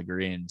good around the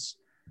greens.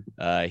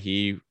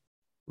 He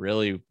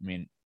really,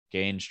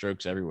 gained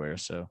strokes everywhere.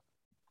 So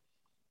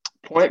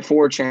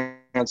 0.4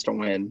 chance to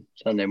win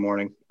Sunday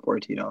morning before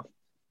he teed off.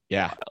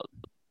 Yeah.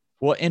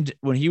 Well, and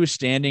when he was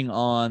standing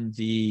on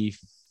the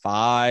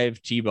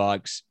 5 tee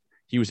box,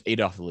 he was 8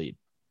 off the lead.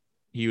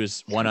 He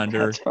was 1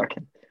 under.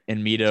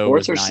 And Mito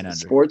was 9 under.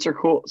 Sports are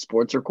cool.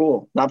 Sports are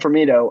cool. Not for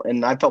Mito,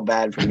 and I felt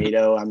bad for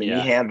Mito. I mean, he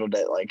handled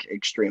it like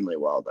extremely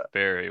well, though.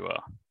 Very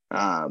well.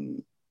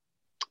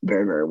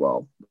 Very, very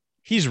well.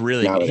 He's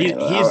really good.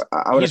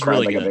 I would have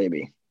cried like a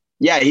baby.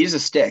 Yeah, he's a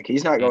stick.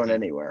 He's not going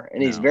anywhere,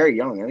 and he's very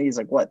young. I think he's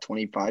like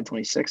 25,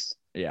 26.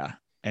 Yeah,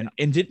 and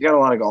he got a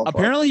lot of golf.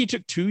 Apparently, he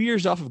took 2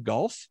 years off of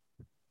golf.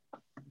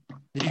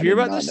 Did you hear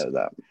about this? I know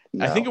that.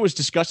 No. I think it was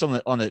discussed on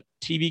the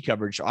TV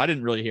coverage. So I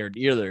didn't really hear it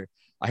either.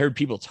 I heard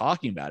people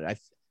talking about it.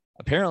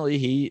 Apparently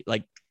he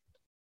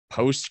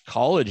post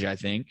college, I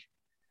think,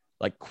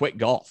 quit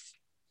golf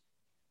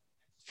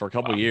for a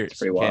couple of years,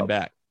 came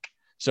back.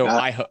 So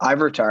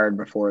I've retired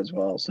before as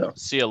well. So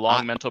see, a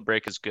long mental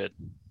break is good.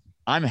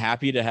 I'm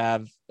happy to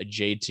have a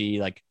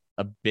JT,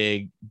 a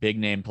big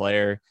name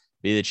player,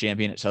 be the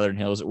champion at Southern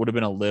Hills. It would have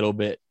been a little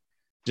bit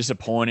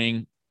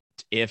disappointing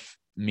if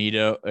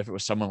it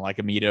was someone like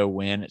a Mito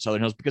win at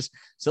Southern Hills, because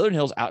Southern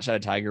Hills outside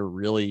of Tiger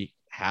really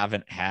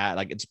haven't had,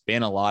 it's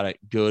been a lot of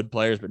good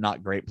players, but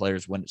not great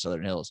players win at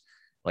Southern Hills.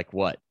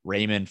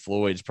 Raymond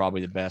Floyd's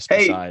probably the best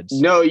besides.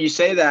 No, you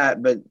say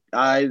that, but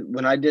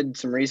when I did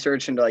some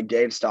research into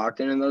Dave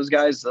Stockton and those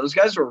guys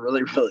were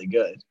really, really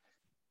good.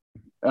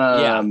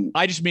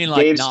 I just mean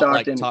Dave not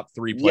Stockton, top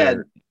 3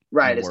 player. Yeah,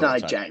 right. It's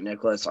not Jack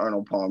Nicklaus,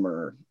 Arnold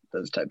Palmer,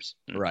 those types.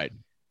 Right.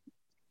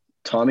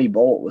 Tommy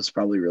Bolt was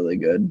probably really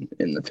good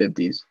in the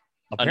 50s.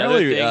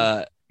 Apparently,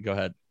 go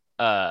ahead.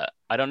 I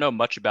don't know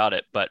much about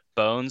it, but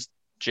Bones,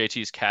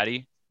 JT's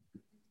caddy,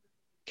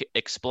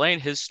 explain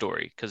his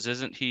story, because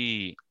isn't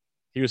he?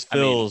 He was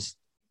Phil's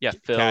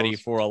caddy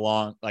for a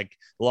long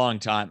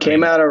time.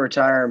 Came out of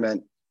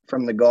retirement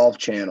from the Golf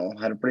Channel,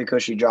 had a pretty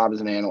cushy job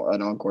as an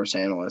on-course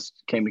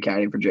analyst. Came to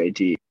caddy for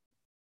JT.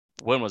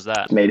 When was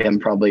that? Made him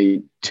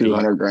probably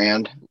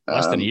 $200,000.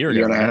 Less than a year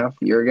and a half.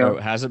 Year ago.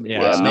 Oh, hasn't?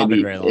 Yeah, it's not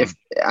been very long.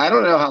 I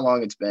don't know how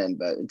long it's been,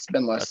 but it's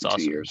been less than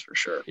 2 years for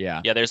sure.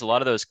 Yeah. Yeah, there's a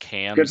lot of those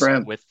cams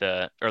they're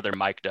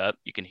mic'd up.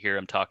 You can hear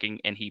him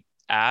talking, and he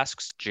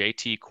asks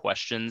JT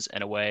questions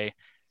in a way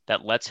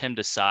that lets him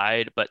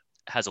decide, but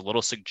has a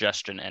little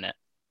suggestion in it.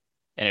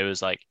 And it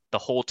was the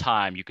whole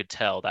time you could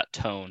tell that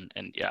tone,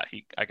 and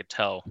I could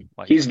tell.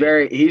 He's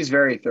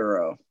very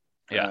thorough.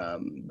 Yeah,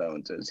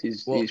 Bones is.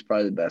 He's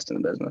probably the best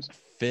in the business.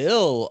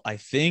 Phil, I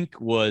think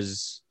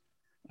Bones,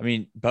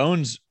 did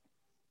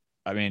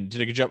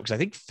a good job, because I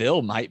think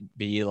Phil might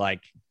be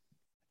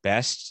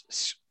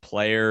best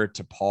player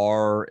to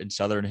par in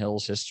Southern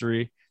Hills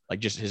history.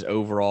 Just his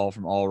overall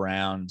from all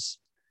rounds.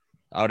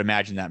 I would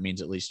imagine that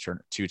means at least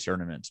 2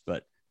 tournaments.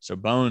 But so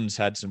Bones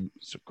had some,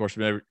 of course,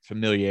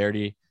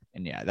 familiarity,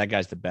 and that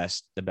guy's the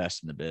best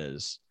in the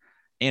biz.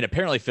 And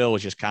apparently Phil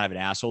was just kind of an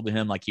asshole to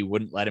him. He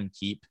wouldn't let him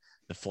keep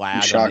the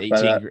flag on the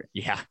 18.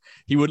 Yeah,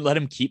 he wouldn't let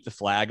him keep the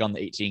flag on the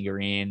 18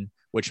 green,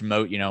 which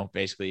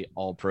basically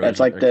all pros.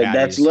 That's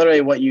that's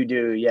literally what you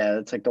do. Yeah,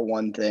 that's the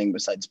one thing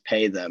besides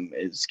pay them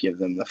is give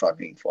them the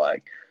fucking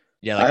flag.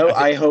 Yeah,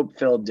 I hope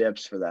Phil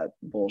dips for that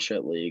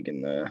bullshit league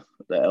in the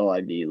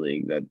LID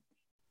league that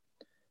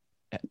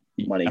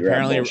money grab.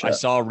 Apparently, bullshit. I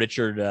saw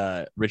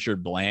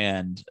Richard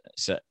Bland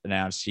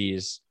announced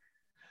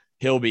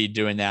he'll be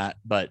doing that,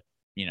 but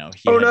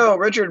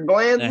Richard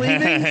Bland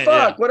leaving.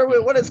 Fuck,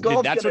 what is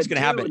golf? That's what's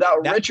gonna happen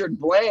without Richard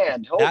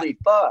Bland. Holy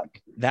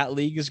fuck! That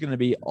league is gonna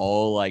be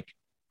all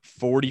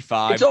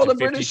 45. It's all the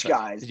British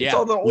guys. Yeah, it's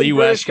all the old Lee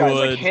British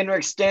Westwood. guys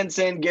Henrik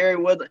Stenson, Gary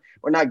Wood,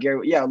 or not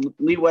Gary. Yeah,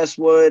 Lee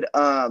Westwood.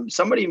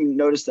 Somebody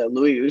noticed that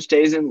Louis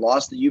Oosthuizen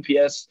lost the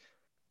UPS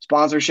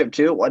sponsorship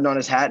too. It wasn't on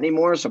his hat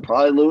anymore, so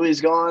probably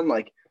Louis gone.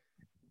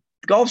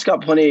 Golf's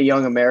got plenty of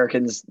young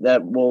Americans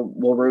that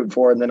we'll root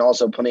for, and then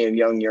also plenty of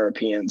young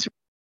Europeans.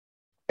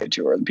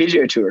 Tour. The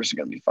PGA Tour is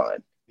going to be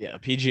fine. Yeah,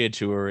 PGA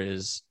Tour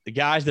is the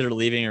guys that are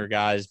leaving are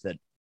guys that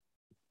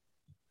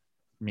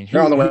I mean,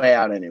 they're on the way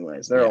out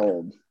anyways. They're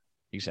old.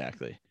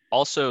 Exactly.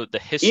 Also, the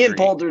history. Ian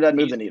Poulter doesn't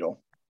move the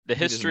needle. The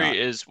history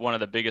is one of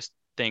the biggest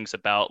things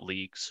about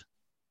leagues.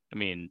 I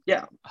mean,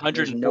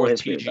 104th no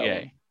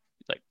PGA,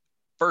 like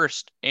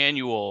first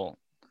annual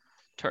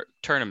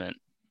tournament,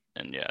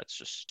 and it's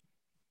just.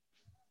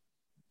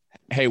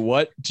 Hey,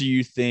 what do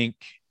you think,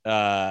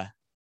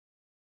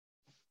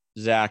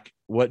 Zach?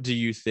 What do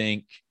you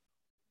think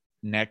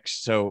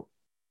next? So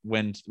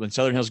when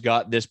Southern Hills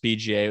got this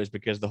PGA, it was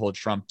because of the whole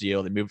Trump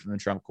deal. They moved from the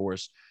Trump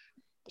course.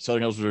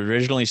 Southern Hills was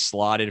originally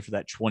slotted for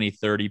that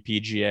 2030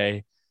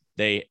 PGA.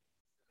 They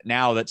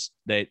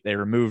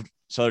removed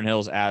Southern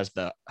Hills as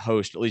the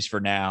host, at least for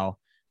now.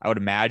 I would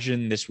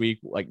imagine this week,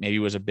 like maybe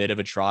was a bit of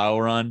a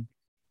trial run.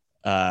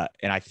 And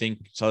I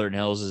think Southern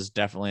Hills is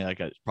definitely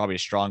probably a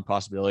strong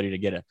possibility to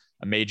get a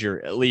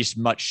major, at least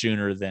much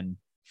sooner than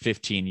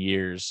 15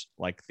 years,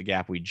 like the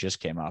gap we just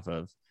came off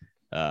of.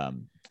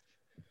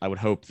 I would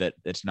hope that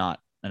it's not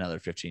another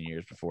 15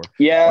 years before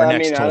our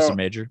next Tulsa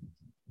major.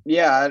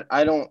 Yeah,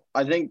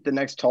 I think the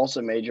next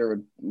Tulsa major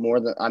would more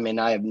than,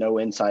 I have no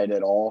insight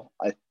at all.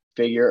 I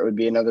figure it would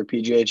be another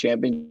PGA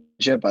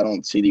Championship. I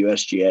don't see the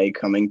USGA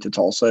coming to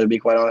Tulsa, to be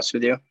quite honest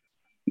with you,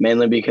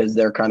 mainly because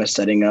they're kind of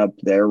setting up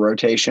their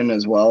rotation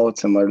as well.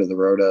 It's similar to the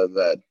rota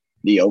that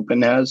the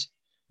Open has.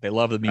 They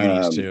love the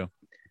munis too.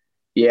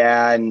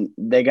 Yeah, and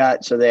they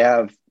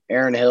have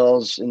Aaron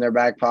Hills in their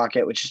back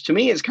pocket, which to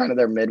me is kind of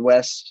their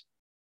Midwest.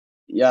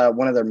 Yeah,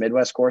 one of their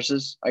Midwest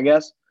courses, I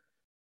guess.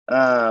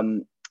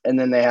 And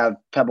then they have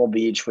Pebble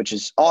Beach, which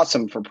is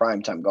awesome for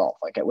primetime golf.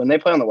 Like when they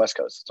play on the West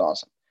Coast, it's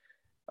awesome.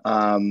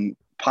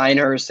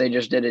 Pinehurst, they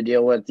just did a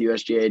deal with the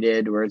USGA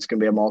did where it's going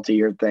to be a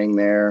multi-year thing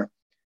there.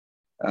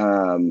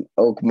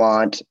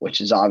 Oakmont,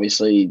 which is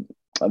obviously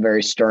a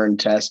very stern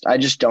test. I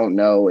just don't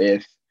know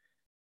if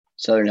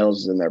Southern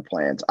Hills is in their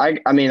plans. I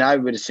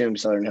would assume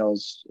Southern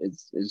Hills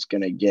is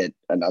going to get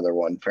another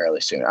one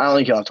fairly soon. I don't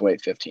think you'll have to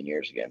wait 15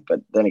 years again,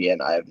 but then again,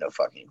 I have no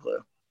fucking clue.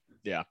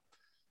 Yeah.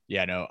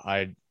 Yeah, no,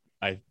 I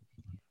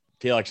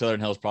feel like Southern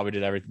Hills probably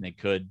did everything they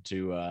could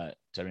to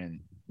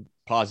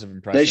positive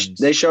impressions.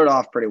 They showed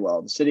off pretty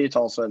well. The city of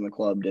Tulsa and the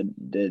club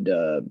did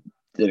a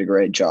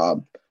great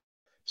job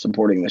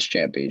supporting this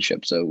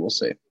championship. So we'll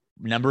see.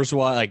 Numbers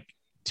wise, like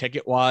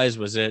ticket wise,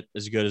 was it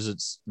as good as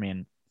it's? I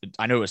mean,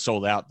 I know it was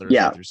sold out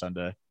Thursday through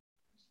Sunday.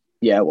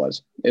 Yeah, it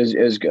was. It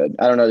was good.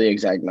 I don't know the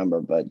exact number,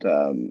 but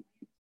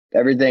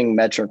everything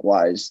metric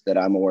wise that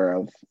I'm aware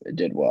of, it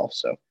did well.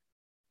 So.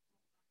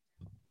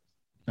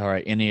 All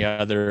right.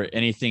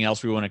 Anything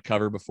else we want to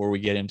cover before we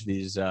get into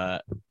these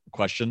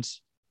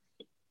questions?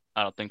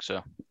 I don't think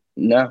so.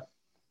 No.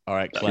 All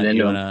right, Clint,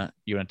 you want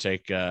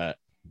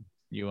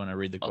to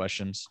read the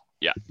questions?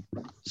 Yeah.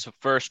 So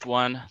first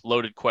one,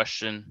 loaded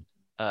question.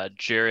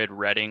 Jared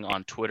Redding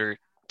on Twitter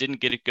didn't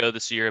get to go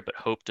this year, but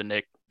hope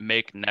to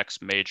make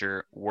next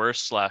major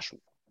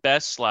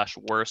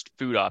best/worst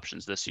food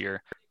options this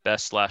year,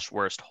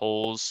 best/worst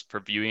holes for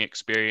viewing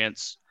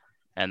experience.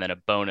 And then a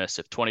bonus,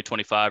 if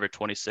 2025 or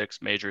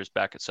 26 majors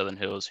back at Southern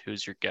Hills,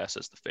 who's your guess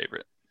as the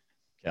favorite?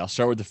 Okay, I'll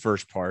start with the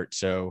first part.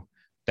 So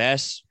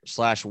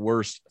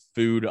best/worst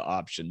food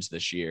options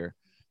this year.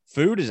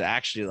 Food is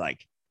actually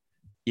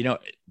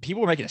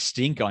people are making a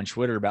stink on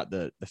Twitter about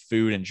the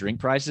food and drink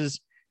prices.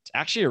 It's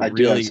actually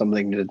really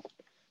something to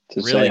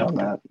really say on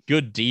that.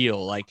 Good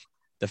deal. Like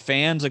the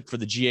fans, for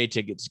the GA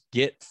tickets,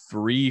 get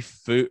free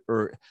food,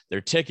 or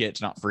their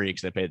tickets, not free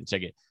because they pay the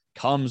ticket,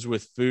 comes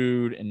with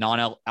food and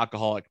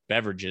non-alcoholic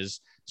beverages.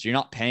 So you're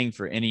not paying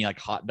for any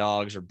hot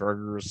dogs or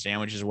burgers,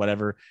 sandwiches, or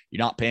whatever. You're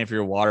not paying for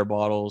your water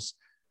bottles.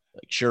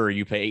 Sure,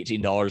 you pay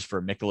 $18 for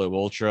a Michelob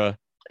Ultra.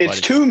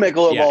 It's two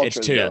Michelob Ultras.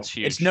 It's two. Yeah, it's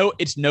huge.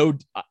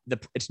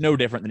 It's no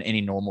different than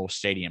any normal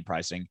stadium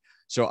pricing.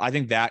 So I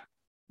think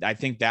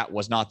that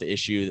was not the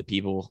issue that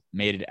people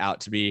made it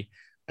out to be.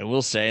 I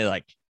will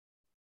say,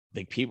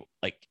 people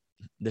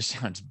this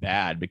sounds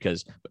bad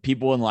but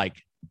people in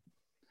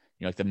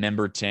the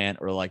member tent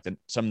or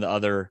some of the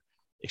other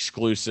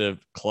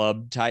exclusive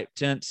club type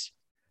tents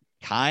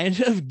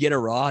kind of get a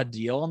raw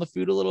deal on the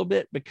food a little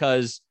bit,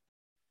 because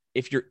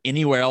if you're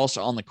anywhere else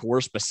on the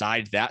course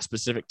besides that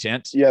specific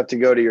tent, you have to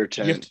go to your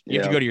tent. You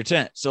have to go to your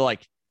tent. So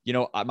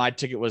my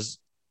ticket was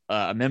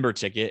a member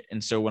ticket.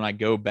 And so when I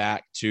go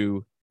back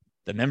to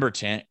the member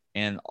tent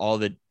and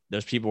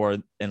those people are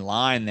in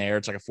line there,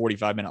 it's like a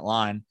 45-minute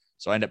line.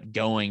 So I end up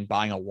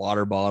buying a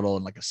water bottle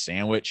and a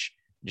sandwich,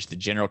 just the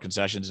general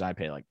concessions. And I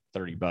pay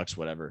 $30,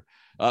 whatever.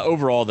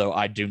 Overall though,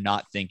 I do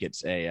not think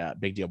it's a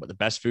big deal, but the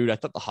best food, I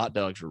thought the hot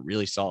dogs were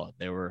really solid.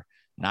 They were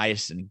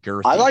nice and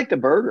girthy. I like the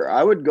burger.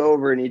 I would go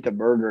over and eat the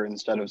burger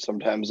instead of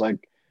sometimes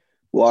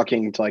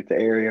walking to the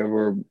area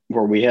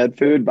where we had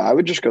food, but I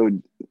would just go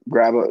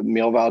grab a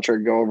meal voucher,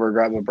 go over,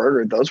 grab a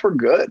burger. Those were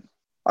good.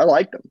 I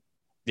liked them.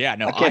 Yeah,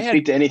 no, I can't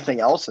speak to anything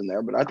else in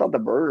there, but I thought the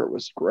burger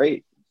was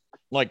great.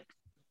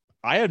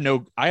 I have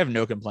no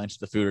complaints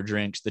with the food or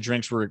drinks. The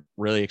drinks were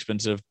really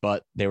expensive,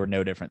 but they were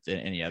no different than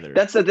any other.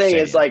 That's the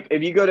thing. stadium. Is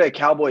if you go to a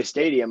Cowboy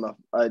Stadium,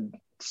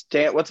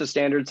 what's a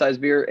standard size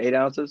beer? 8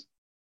 ounces.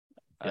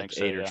 I think 8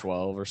 so, or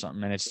 12 or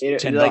something, and it's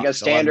 $10 like a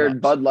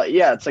standard Bud Light.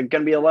 Yeah, it's like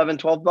going to be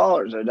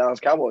 $11-12 at a Dallas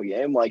Cowboy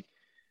game. Like,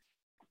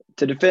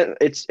 to defend,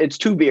 it's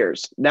 2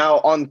 beers. Now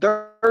on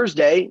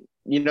Thursday,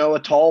 a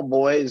tall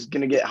boy is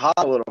going to get hot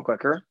a little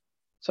quicker,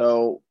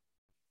 so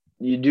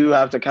you do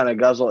have to kind of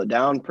guzzle it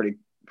down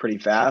pretty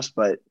fast.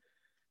 But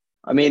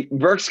I mean,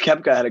 Brooks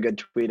Koepka had a good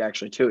tweet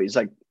actually too. He's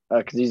like,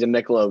 because he's a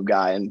Michelob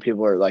guy, and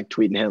people are like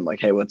tweeting him like,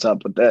 "Hey, what's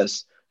up with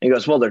this?" And he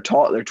goes, "Well, they're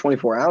tall. They're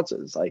 24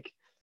 ounces. Like,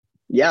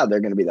 yeah, they're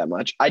going to be that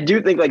much." I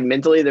do think like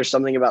mentally, there's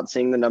something about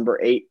seeing the number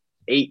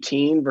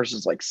 18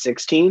 versus like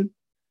 16.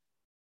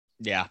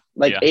 Yeah.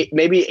 Like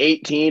maybe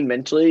 18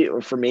 mentally,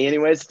 or for me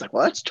anyways, it's like,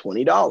 well, that's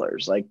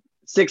 $20. Like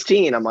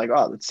 16, I'm like,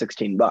 oh, that's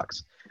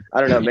 $16.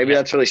 I don't know. Maybe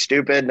that's really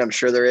stupid. And I'm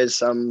sure there is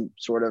some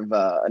sort of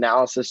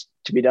analysis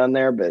to be done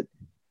there. But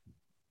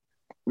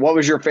what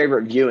was your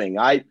favorite viewing?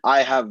 I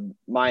have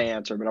my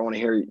answer, but I want to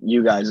hear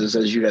you guys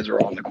as you guys are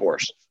on the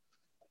course.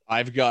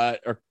 I've got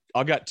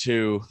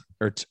 2,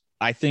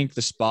 I think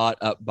the spot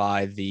up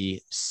by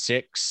the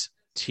 6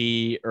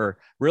 tee, or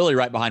really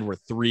right behind where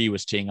 3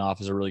 was teeing off,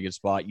 is a really good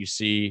spot. You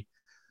see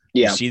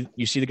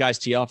the guys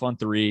tee off on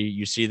 3.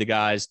 You see the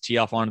guys tee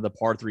off onto the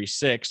par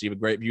 3-6. You have a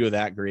great view of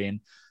that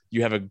green.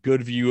 You have a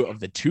good view of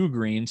the 2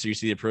 green, so you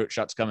see the approach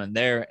shots coming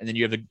there, and then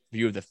you have the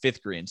view of the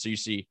 5th green. So you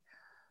see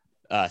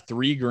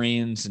 3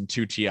 greens and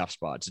 2 tee off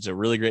spots. It's a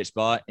really great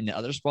spot. And the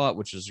other spot,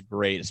 which is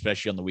great,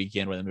 especially on the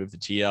weekend when they move the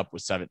tee up,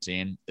 with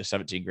the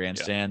 17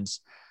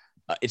 grandstands.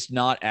 It's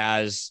not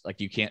as like,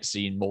 you can't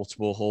see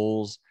multiple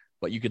holes,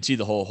 but you can see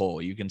the whole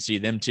hole. You can see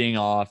them teeing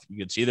off. You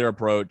can see their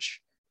approach,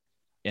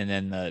 and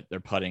then their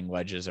putting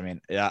wedges. I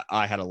mean,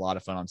 I had a lot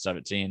of fun on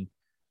 17.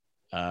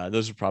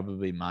 Those are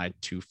probably my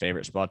 2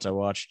 favorite spots I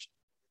watched.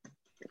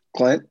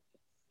 Clint?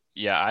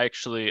 Yeah, I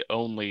actually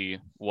only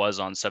was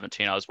on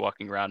 17. I was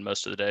walking around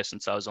most of the day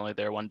since I was only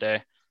there one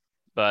day.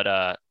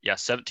 But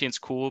 17's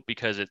cool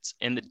because it's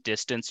in the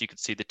distance. You could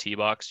see the tee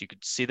box. You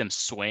could see them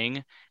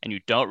swing, and you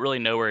don't really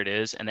know where it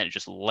is, and then it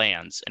just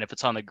lands. And if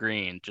it's on the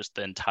green, just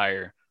the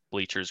entire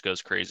bleachers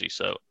goes crazy.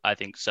 So I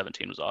think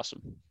 17 was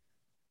awesome.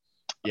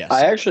 Yes.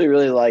 I actually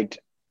really liked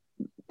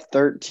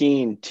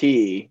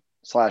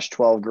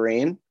 13T/12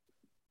 green.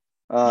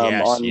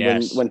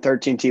 When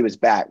 13T was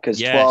back,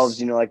 because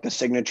 12's, like the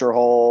signature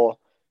hole.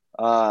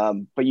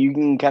 But you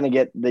can kind of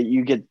get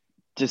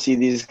to see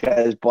these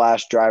guys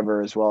blast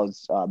driver as well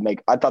as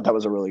make. I thought that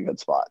was a really good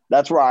spot.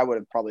 That's where I would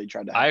have probably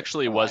tried to. I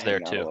actually was there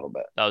too. A little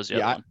bit. That was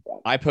the other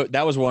one.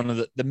 That was one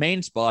of the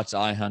main spots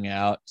I hung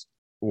out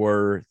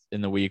were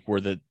in the week,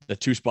 were the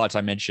 2 spots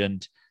I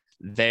mentioned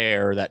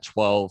there, that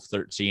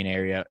 12-13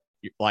 area.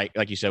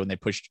 Like you said, when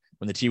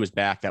the tee was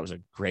back, that was a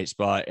great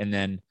spot. And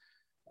then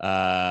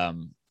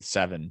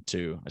 7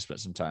 too. I spent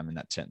some time in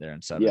that tent there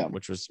in 7,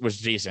 which was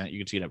decent. You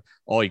could see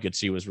all you could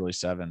see was really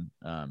 7.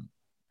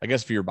 I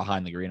guess if you were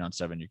behind the green on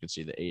 7, you could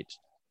see the 8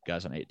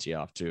 guys on 8 tee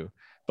off too.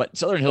 But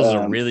Southern Hills is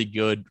a really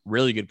good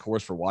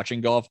course for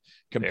watching golf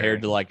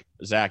compared to, like,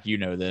 Zach,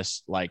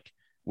 this, like,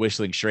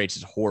 Whistling Straits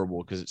is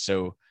horrible because it's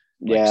so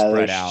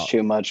spread out.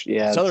 Too much.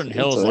 Yeah. Southern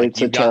Hills,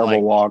 it's a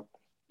terrible walk.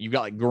 You've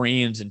got like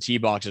greens and tee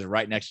boxes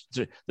right next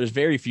to. There's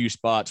very few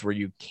spots where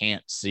you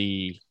can't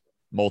see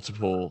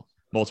multiple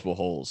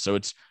holes. So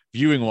it's,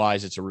 viewing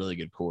wise, it's a really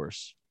good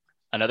course.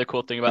 Another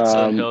cool thing about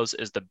Southern Hills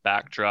is the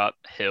backdrop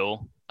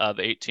hill of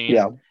 18,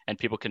 and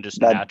people can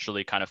just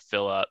naturally kind of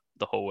fill up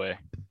the whole way.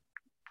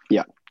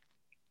 Yeah.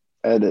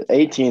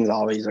 18 is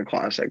always a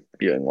classic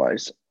viewing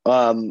wise.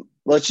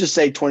 Let's just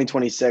say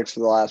 2026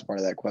 for the last part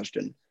of that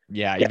question.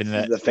 Yeah, even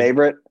the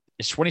favorite.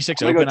 Is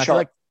 26 open? I feel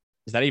like,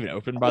 is that even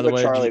open, by the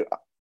way? Charlie.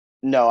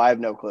 No, I have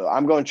no clue.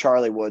 I'm going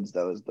Charlie Woods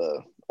though. As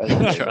the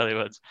Charlie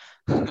Woods.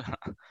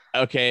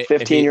 Okay,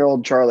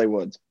 15-year-old Charlie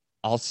Woods.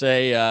 I'll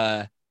say.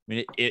 I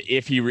mean,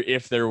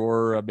 if there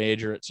were a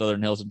major at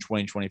Southern Hills in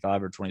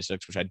 2025 or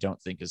 26, which I don't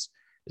think is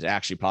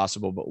actually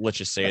possible, but let's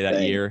just say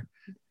that year.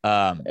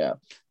 I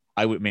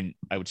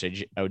would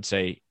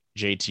say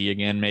JT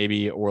again,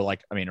 maybe, or Rom.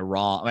 I mean,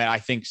 I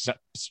think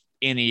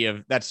any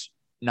of that's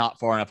not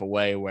far enough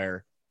away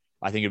where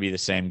I think it'd be the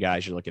same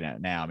guys you're looking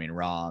at now. I mean,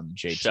 Rom,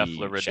 JT,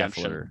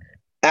 Scheffler.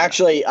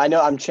 Actually, I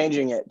know I'm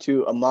changing it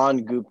to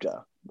Aman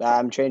Gupta.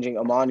 I'm changing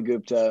Aman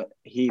Gupta.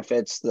 He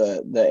fits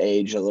the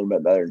age a little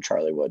bit better than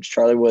Charlie Woods.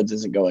 Charlie Woods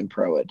isn't going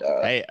pro at.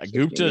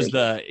 Gupta's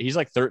he's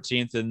like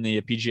 13th in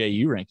the PGA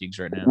U rankings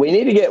right now. We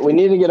need to get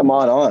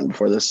Aman on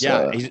before this.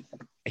 Yeah,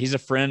 he's a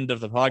friend of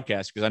the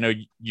podcast because I know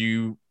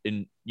you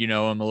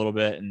know him a little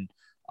bit, and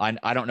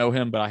I don't know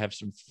him, but I have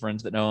some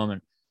friends that know him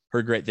and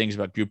heard great things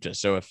about Gupta.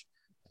 So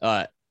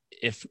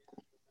if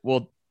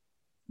we'll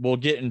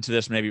get into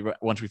this maybe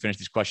once we finish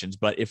these questions,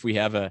 but if we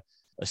have a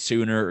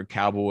Sooner or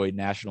Cowboy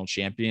national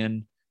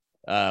champion,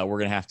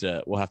 we'll have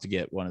to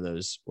get one of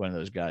those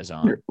guys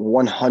on.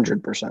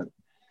 100%.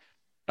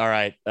 All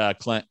right,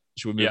 Clint,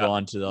 should we move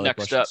on to the other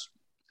questions? Next up,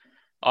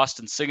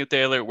 Austin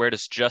Singathaler, where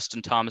does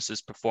Justin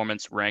Thomas's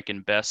performance rank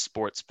in best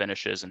sports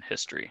finishes in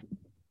history?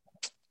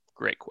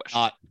 Great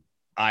question.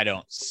 I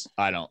don't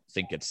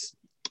think it's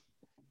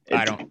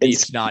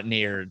not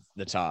near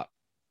the top.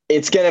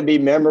 it's going to be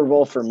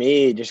memorable for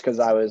me just because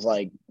I was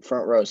like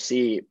front row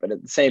seat, but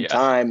at the same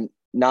time,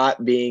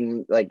 not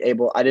being like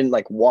I didn't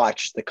like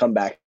watch the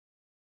comeback,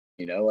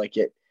 like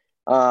it.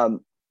 I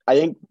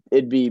think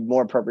it'd be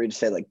more appropriate to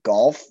say like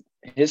golf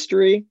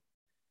history.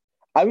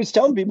 I was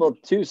telling people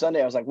too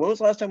Sunday, I was like, when was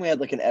the last time we had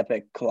like an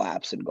epic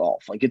collapse in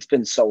golf? Like it's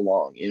been so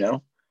long,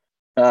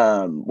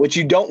 which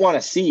you don't want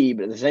to see,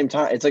 but at the same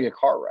time, it's like a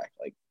car wreck.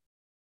 Like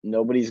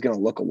nobody's going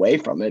to look away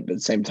from it, but at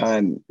the same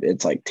time,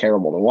 it's like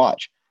terrible to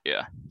watch.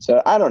 Yeah.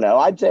 So I don't know.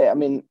 I'd say,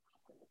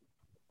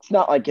 it's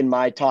not like in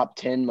my top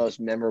 10 most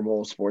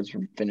memorable sports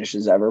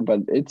finishes ever, but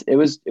it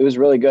was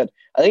really good.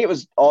 I think it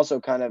was also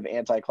kind of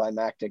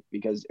anticlimactic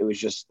because it was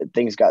just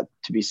things got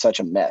to be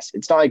such a mess.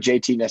 It's not like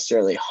JT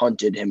necessarily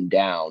hunted him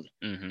down.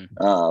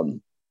 Mm-hmm.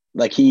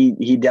 Like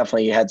he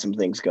definitely had some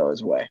things go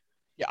his way.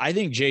 Yeah, I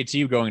think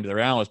JT going to the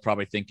round was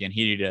probably thinking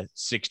he needed a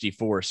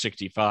 64,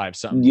 65,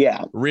 something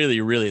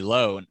really, really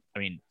low.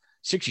 And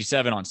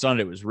 67 on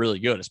Sunday was really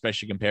good,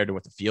 especially compared to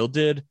what the field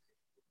did.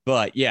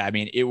 But yeah,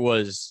 it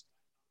was,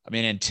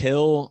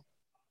 until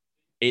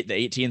the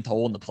 18th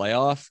hole in the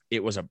playoff,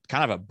 it was a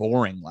kind of a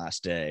boring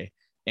last day.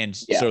 And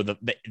so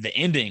the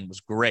ending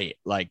was great.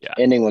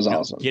 Ending was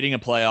awesome. Getting a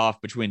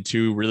playoff between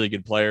two really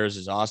good players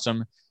is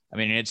awesome.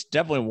 It's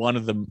definitely one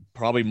of the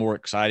probably more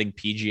exciting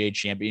PGA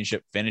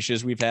Championship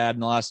finishes we've had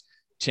in the last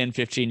 10,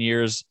 15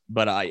 years.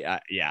 But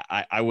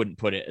I wouldn't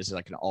put it as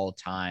like an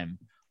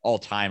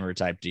all-timer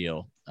type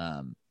deal.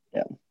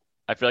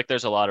 I feel like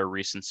there's a lot of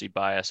recency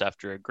bias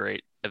after a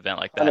great event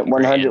like that.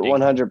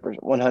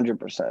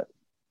 100%.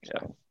 Yeah.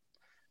 All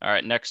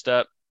right. Next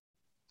up,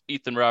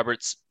 Ethan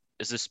Roberts.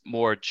 Is this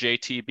more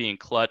JT being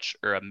clutch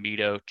or a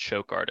Mito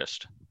choke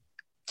artist?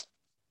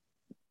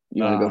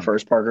 You want to go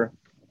first, Parker?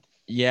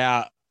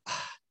 Yeah.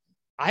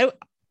 I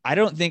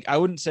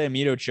wouldn't say a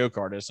Mito choke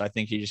artist. I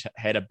think he just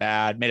made a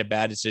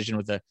bad decision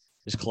with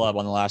his club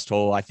on the last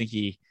hole. I think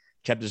he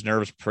kept his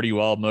nerves pretty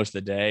well most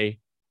of the day.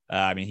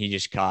 He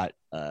just caught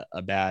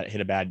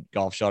hit a bad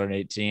golf shot at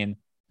 18.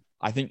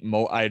 I think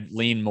I'd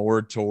lean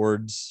more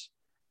towards,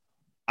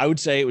 I would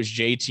say it was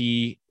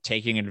JT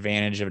taking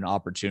advantage of an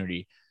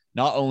opportunity.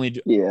 Not only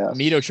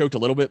Mito choked a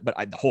little bit, but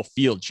the whole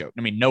field choked.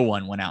 No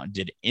one went out and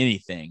did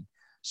anything.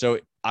 So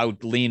I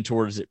would lean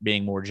towards it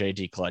being more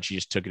JT clutch. He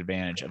just took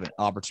advantage of an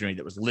opportunity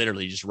that was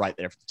literally just right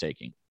there for the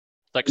taking.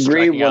 Like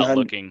striking out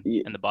looking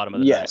in the bottom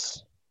of the net.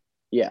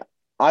 Yeah.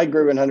 I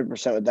agree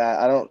 100% with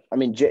that.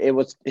 It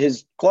was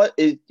his clutch.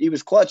 He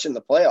was clutch in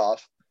the playoff,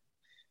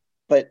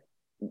 but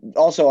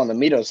also on the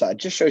Mito side,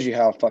 just shows you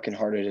how fucking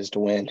hard it is to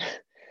win.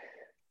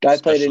 Guy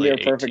played a near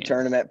perfect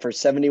tournament for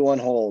 71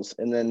 holes,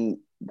 and then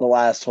the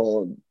last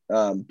hole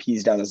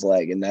pees down his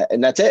leg,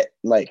 and that's it.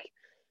 Like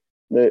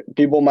the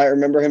people might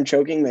remember him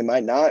choking, they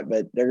might not,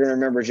 but they're gonna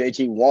remember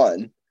JT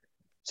won.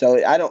 So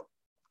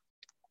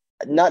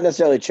not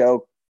necessarily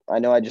choke. I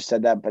know I just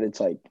said that, but it's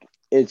like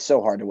it's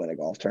so hard to win a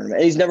golf tournament.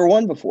 And he's never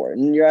won before,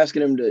 and you're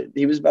asking him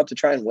he was about to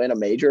try and win a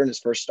major in his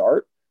first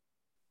start.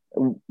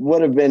 It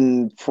would have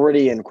been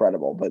pretty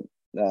incredible, but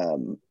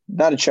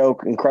not a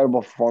choke.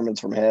 Incredible performance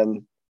from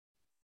him,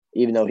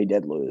 even though he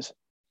did lose.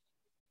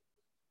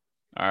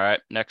 All right.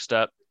 Next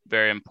up,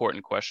 very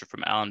important question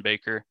from Alan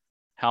Baker.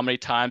 How many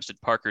times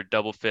did Parker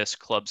double fist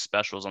club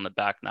specials on the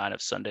back nine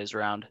of Sunday's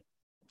round?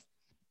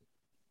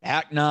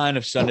 Back nine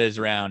of Sunday's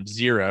round,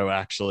 0,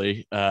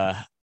 actually.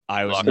 I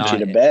was not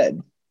to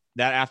bed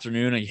that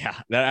afternoon.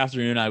 That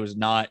afternoon I was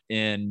not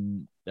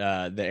in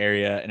an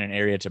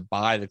area to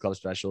buy the club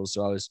specials.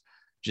 So I was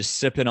just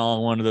sipping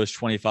on one of those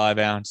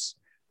 25-ounce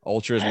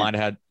ultras. Might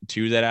have had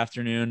 2 that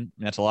afternoon.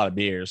 That's a lot of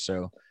beer.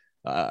 So,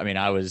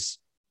 I was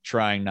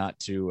trying not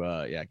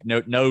to,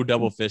 no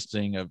double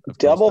fisting of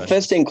double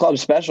fisting club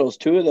specials.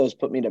 2 of those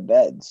put me to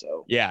bed.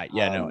 So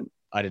no,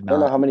 I did not. I don't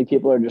know how many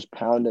people are just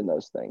pounding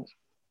those things.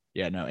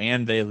 Yeah, no,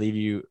 and they leave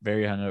you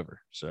very hungover.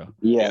 So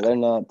they're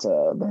not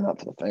for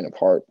the faint of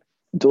heart.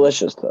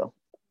 Delicious though.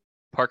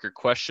 Parker,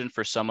 question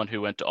for someone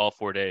who went to all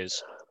 4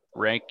 days.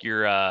 Rank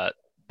your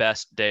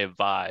best day of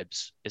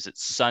vibes. Is it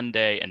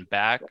Sunday and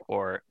back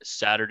or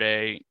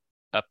Saturday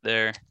up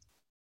there?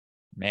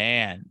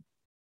 Man,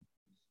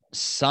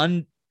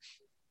 Sunday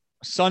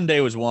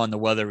was one. The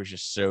weather was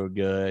just so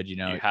good.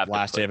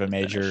 Last day of a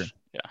major.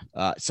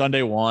 Yeah.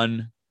 Sunday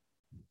one.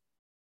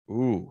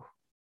 Ooh.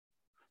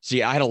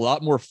 See, I had a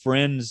lot more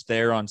friends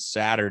there on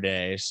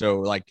Saturday.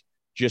 So,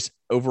 just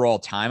overall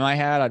time I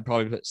had, I'd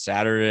probably put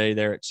Saturday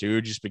there at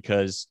 2 just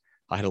because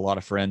I had a lot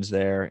of friends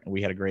there. And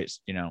we had a great,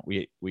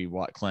 we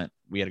watched Clint.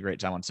 We had a great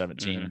time on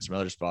 17 and some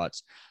other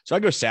spots. So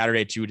I'd go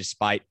Saturday 2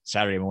 despite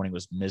Saturday morning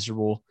was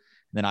miserable.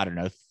 And then, I don't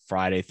know,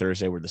 Friday,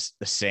 Thursday were the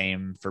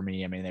same for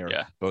me. They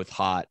were both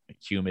hot,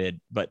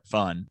 humid, but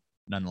fun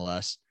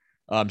nonetheless.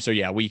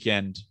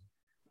 Weekend,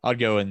 I'd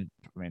go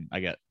I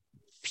got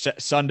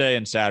Sunday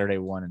and Saturday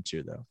 1 and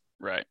 2 though.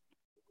 Right.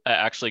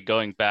 Actually,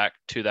 going back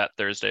to that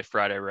Thursday,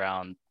 Friday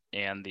round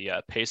and the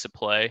pace of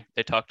play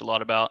they talked a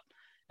lot about,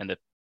 and the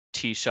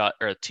tee shot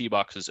or tee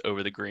boxes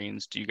over the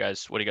greens. What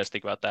do you guys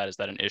think about that? Is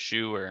that an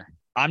issue or?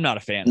 I'm not a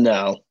fan.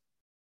 No,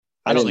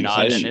 I don't think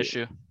it's an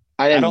issue.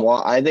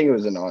 I think it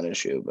was a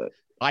non-issue, but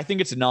I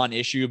think it's a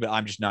non-issue, but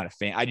I'm just not a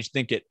fan. I just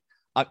think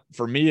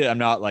for me, I'm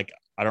not like,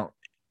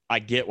 I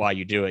get why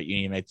you do it. You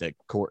need to make the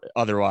course.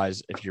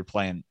 Otherwise, if you're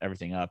playing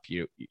everything up,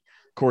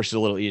 course is a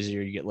little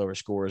easier. You get lower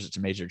scores. It's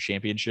a major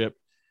championship.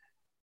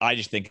 I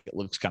just think it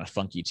looks kind of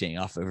funky teeing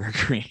off over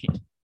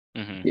green.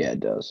 Mm-hmm. Yeah, it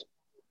does.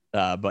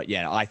 But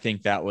yeah, I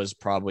think that was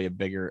probably a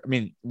bigger. I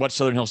mean, what's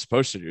Southern Hills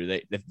supposed to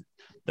do?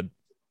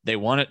 They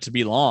want it to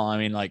be long. I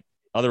mean, like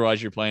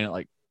otherwise you're playing it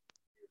like,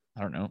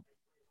 I don't know.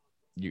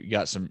 You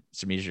got some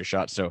easier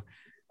shots. So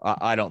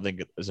I don't think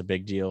it was a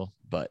big deal.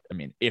 But I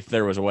mean, if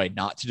there was a way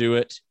not to do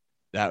it,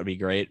 that would be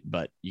great.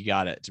 But you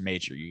got it to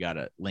major. You got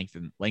to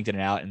lengthen it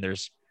out. And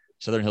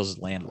Southern Hills is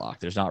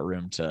landlocked. There's not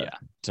room to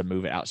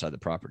move it outside the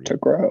property to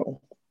grow.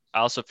 I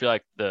also feel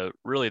like the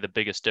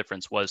biggest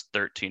difference was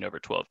 13 over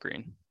 12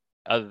 green.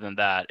 Other than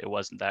that, it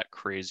wasn't that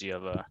crazy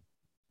of a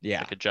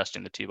like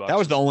adjusting the tee box. That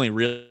was the only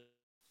really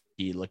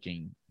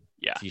looking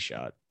tee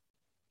shot.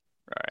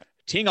 Right.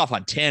 Teeing off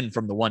on 10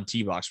 from the one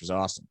tee box was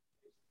awesome.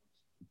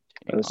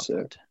 That was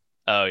sick.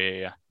 Oh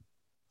yeah.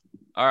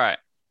 All right.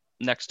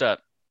 Next up,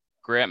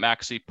 Grant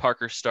Maxey.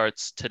 Parker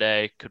starts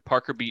today. Could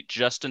Parker beat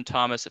Justin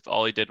Thomas if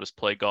all he did was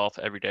play golf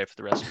every day for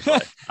the rest of his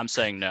life? I'm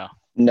saying no.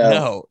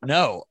 No.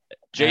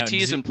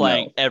 JT's been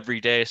playing every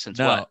day since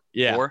what?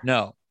 Yeah. 4?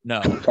 No.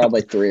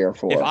 Probably 3 or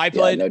 4. If I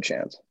played, no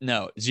chance.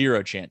 No,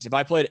 0 chance. If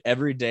I played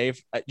every day,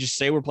 just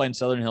say we're playing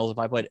Southern Hills. If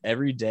I played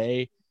every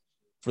day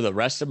for the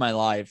rest of my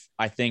life,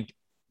 I think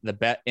the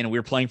bet, and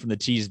we're playing from the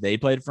tees they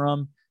played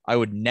from, I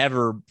would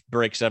never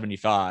break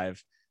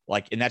 75.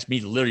 And that's me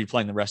literally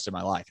playing the rest of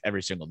my life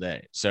every single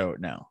day. So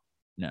no.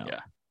 Yeah.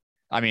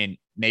 I mean,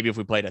 maybe if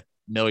we played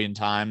 1,000,000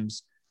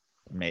 times,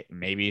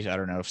 maybe, I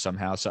don't know if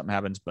somehow something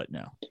happens, but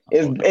no.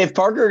 If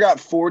Parker got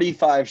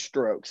 45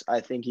 strokes,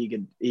 I think he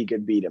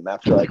could beat him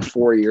after like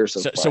 4 years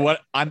of so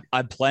what I'm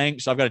playing.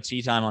 So I've got a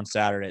tee time on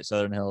Saturday at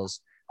Southern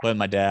Hills, playing with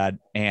my dad,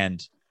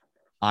 and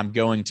I'm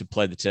going to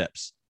play the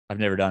tips. I've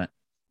never done it.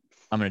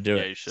 I'm going to do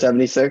it.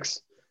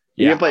 76.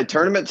 You can play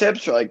tournament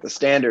tips or like the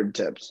standard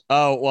tips?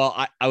 Oh,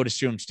 well, I would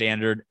assume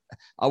standard.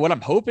 What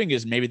I'm hoping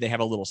is maybe they have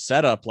a little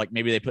setup, like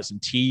maybe they put some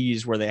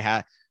tees where they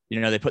have,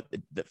 they put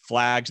the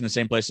flags in the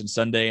same place on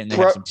Sunday, and they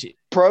have some tees.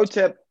 Pro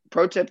tip,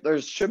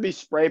 there should be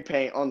spray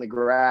paint on the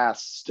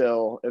grass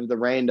still if the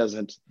rain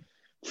doesn't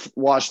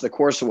wash the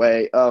course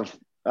away. There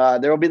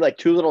will be like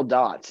 2 little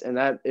dots, and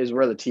that is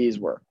where the tees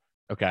were.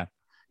 Okay.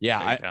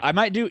 Yeah, I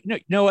might do. No,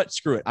 you know what?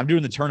 Screw it. I'm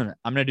doing the tournament.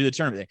 I'm going to do the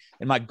tournament thing.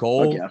 And my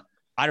goal,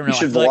 I don't know. You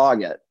should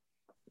vlog it.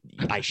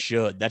 I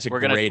should. That's we're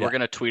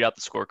gonna tweet out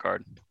the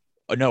scorecard.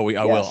 Oh no,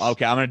 I will.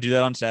 Okay, I'm gonna do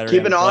that on Saturday.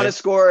 Keep an honest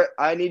score.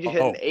 I need you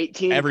hitting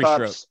 18 every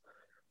cups. stroke.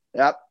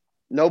 Yep.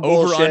 No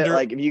bullshit. Over, under,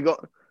 like if you go,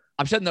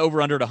 I'm setting the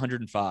over under at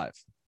 105.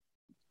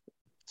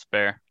 It's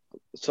fair.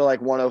 So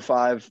like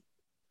 105.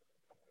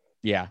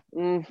 Yeah.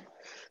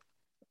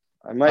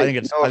 I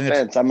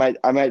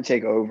might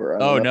take over.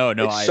 No.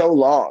 It's so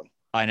long.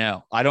 I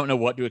know. I don't know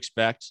what to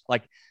expect.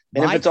 And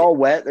if it's all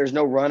wet, there's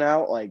no run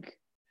out.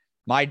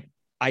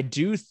 I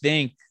do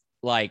think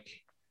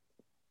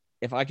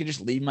if I could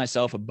just leave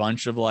myself a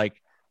bunch of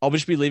I'll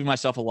just be leaving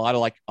myself a lot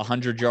of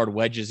 100-yard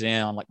wedges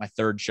in on my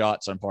third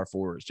shots on par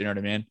 4s. Do you know what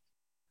I mean?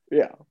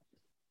 Yeah.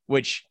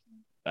 Which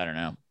I don't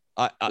know.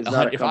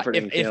 If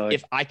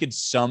I could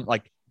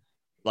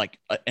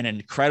an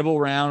incredible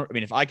round. I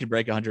mean, if I could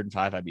break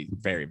 105, I'd be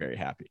very, very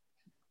happy.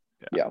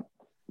 Yeah.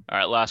 All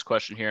right. Last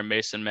question here.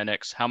 Mason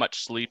Minix. How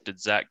much sleep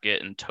did Zach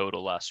get in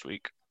total last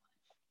week?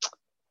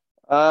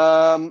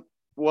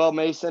 Well,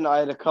 Mason, I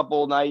had a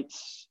couple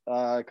nights,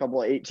 a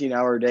couple of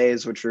 18-hour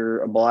days, which were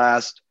a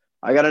blast.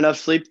 I got enough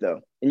sleep,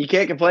 though. And you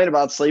can't complain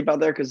about sleep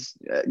out there because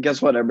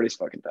guess what? Everybody's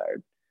fucking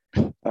tired.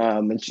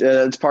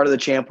 It's part of the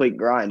champ week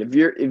grind.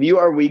 If you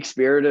are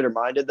weak-spirited or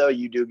minded, though,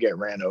 you do get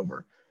ran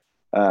over.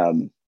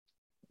 But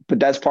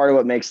that's part of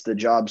what makes the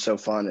job so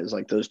fun is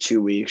those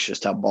 2 weeks,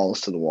 just how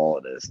balls to the wall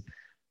it is.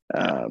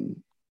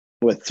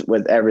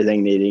 With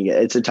everything needing it.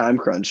 It's a time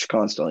crunch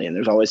constantly, and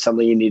there's always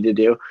something you need to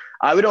do.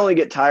 I would only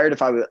get tired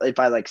if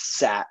I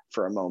sat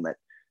for a moment.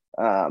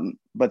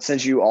 But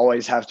since you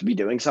always have to be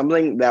doing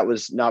something, that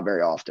was not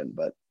very often,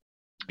 but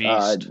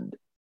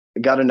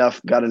got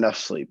enough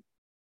sleep.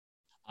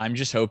 I'm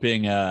just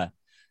hoping, I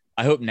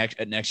hope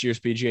next year's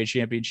PGA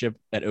Championship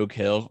at Oak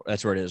Hill,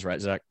 that's where it is,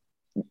 right, Zach?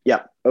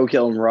 Yeah. Oak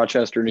Hill in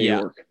Rochester, New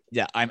York.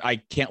 Yeah. I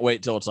can't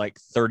wait till it's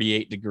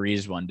 38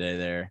 degrees one day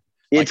there.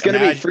 It's going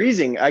to be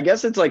freezing. I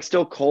guess it's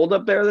still cold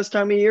up there this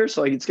time of year.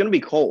 So it's going to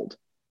be cold.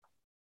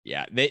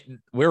 Yeah.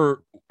 We're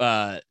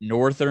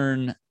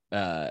Northern.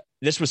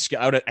 This was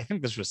I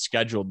think this was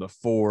scheduled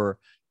before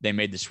they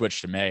made the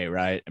switch to May,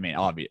 right? I mean,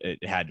 obviously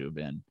it had to have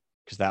been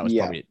because that was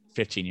probably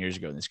 15 years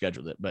ago when they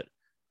scheduled it. But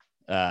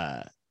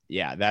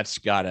that's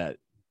going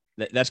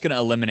to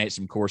eliminate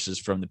some courses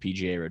from the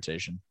PGA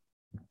rotation.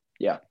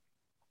 Yeah.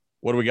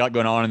 What do we got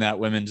going on in that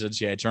women's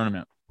NCAA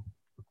tournament?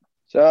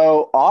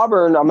 So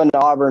Auburn, I'm an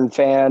Auburn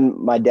fan.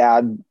 My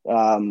dad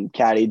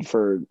caddied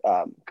for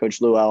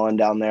Coach Llewellyn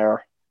down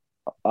there,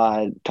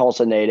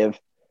 Tulsa native.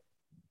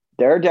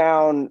 They're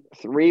down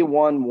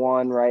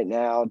 3-1-1 right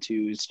now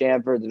to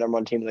Stanford, the number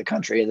one team in the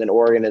country, and then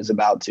Oregon is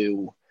about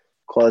to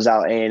close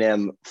out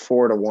A&M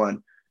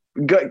 4-1.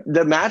 Good.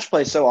 The match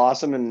play is so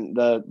awesome, and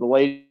the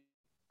late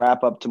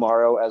wrap up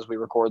tomorrow as we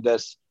record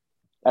this.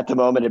 At the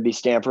moment, it'd be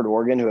Stanford,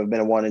 Oregon, who have been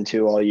a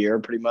 1-2 all year,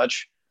 pretty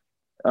much,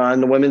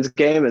 in the women's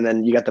game, and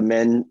then you got the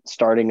men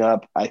starting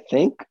up, I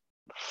think,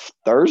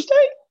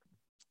 Thursday.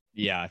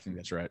 Yeah, I think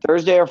that's right.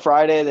 Thursday or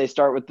Friday, they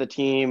start with the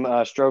team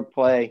stroke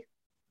play.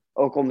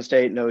 Oklahoma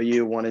State and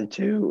OU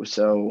 1-2.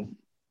 So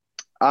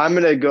I'm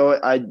gonna go.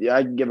 I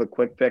give a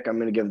quick pick. I'm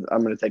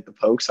gonna take the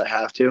Pokes. I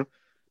have to.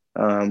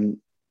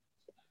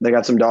 They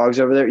got some dogs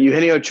over there.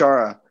 Eugenio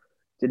Chara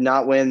did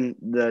not win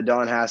the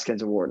Don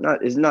Haskins Award.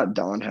 Not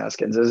Don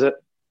Haskins, is it?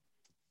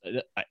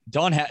 Isn't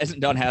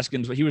Don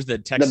Haskins? He was the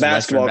Texas the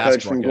basketball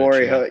coach from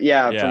Glory.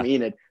 Yeah. From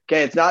Enid.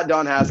 Okay, it's not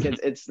Don Haskins.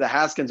 It's the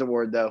Haskins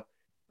Award though.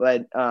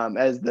 But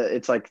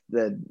it's like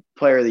the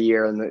player of the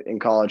year in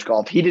college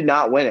golf. He did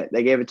not win it.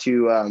 They gave it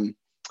to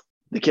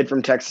the kid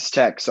from Texas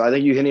Tech. So I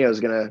think Eugenio is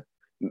gonna.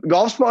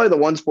 Golf's probably the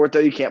one sport though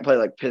you can't play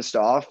like pissed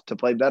off to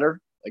play better.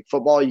 Like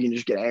football, you can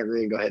just get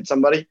angry and go hit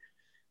somebody.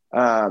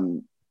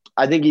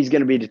 I think he's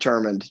going to be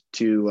determined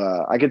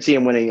to. I could see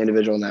him winning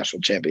individual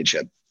national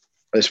championship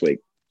this week.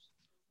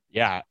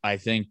 Yeah, I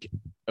think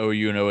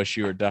OU and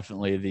OSU are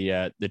definitely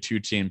the two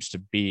teams to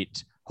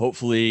beat.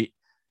 Hopefully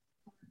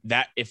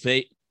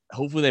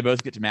they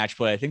both get to match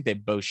play. I think they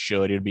both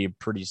should. It would be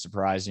pretty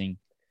surprising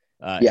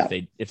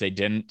if they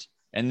didn't.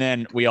 And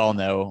then we all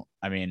know,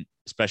 I mean,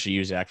 especially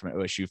you, Zach, from an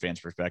OSU fan's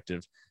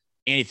perspective,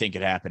 anything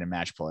could happen in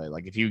match play.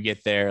 Like if you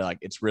get there, like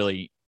it's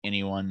really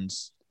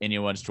anyone's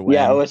to win.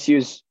 Yeah,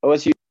 OSU,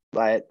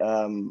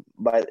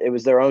 but it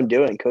was their own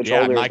doing. Coach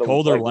Holder, Mike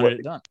Holder wanted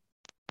it done.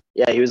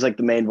 Yeah, he was like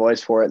the main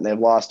voice for it, and they've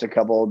lost a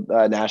couple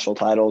national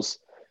titles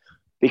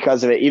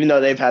because of it. Even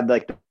though they've had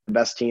like the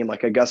best team,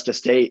 like Augusta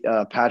State,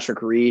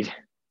 Patrick Reed,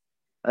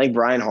 I think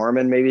Brian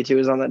Harmon maybe too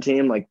was on that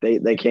team. Like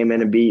they came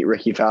in and beat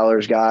Ricky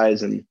Fowler's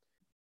guys, and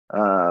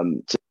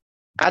so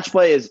match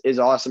play is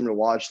awesome to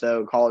watch.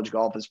 Though college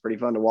golf is pretty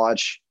fun to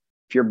watch.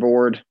 If you're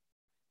bored,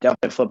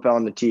 definitely flip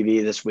on the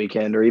TV this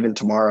weekend or even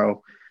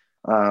tomorrow,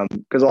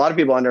 because a lot of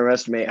people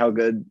underestimate how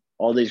good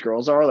all these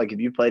girls are. Like if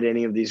you played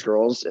any of these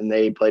girls and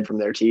they played from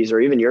their tees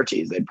or even your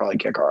tees, they'd probably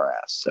kick our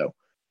ass. So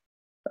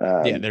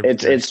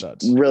it's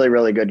studs. Really,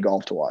 really good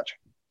golf to watch.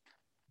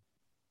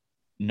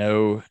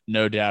 No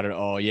doubt at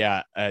all.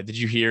 Yeah. Did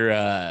you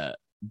hear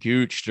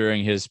Gooch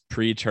during his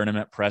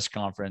pre-tournament press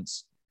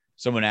conference?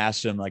 Someone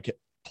asked him, like,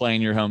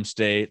 playing your home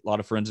state, a lot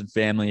of friends and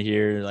family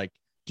here. Like,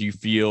 do you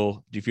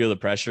feel the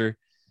pressure?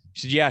 He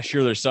said, yeah,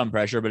 sure. There's some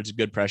pressure, but it's a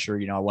good pressure.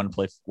 You know, I want to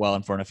play well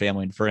in front of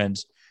family and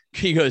friends.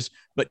 He goes,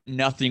 but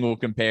nothing will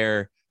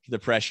compare to the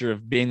pressure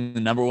of being the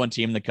number one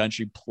team in the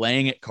country,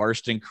 playing at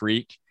Karsten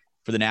Creek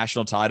for the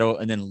national title,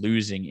 and then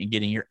losing and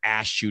getting your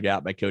ass chewed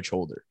out by Coach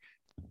Holder.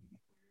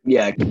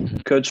 Yeah,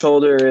 Coach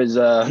Holder is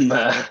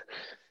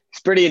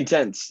it's pretty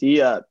intense.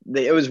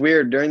 It was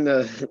weird during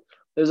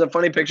there's a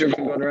funny picture of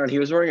him going around. He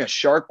was wearing a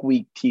Shark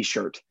Week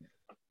T-shirt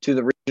to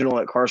the regional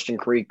at Karsten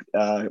Creek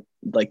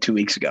like 2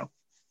 weeks ago.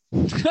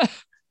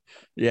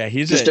 Yeah,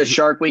 he's just a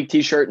Shark Week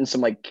T-shirt and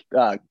some like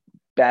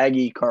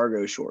baggy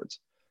cargo shorts.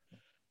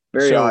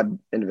 Very odd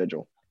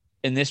individual.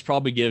 And this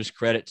probably gives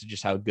credit to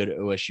just how good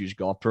OSU's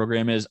golf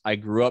program is. I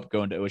grew up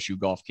going to OSU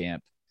golf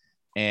camp,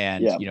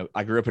 and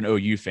I grew up an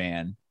OU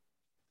fan.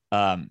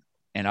 And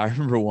I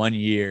remember one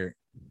year,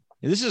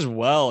 this was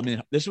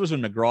when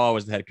McGraw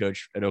was the head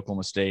coach at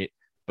Oklahoma State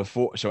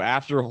before. So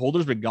after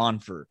Holder's been gone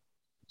for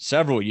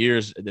several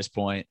years at this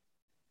point,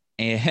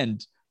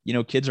 and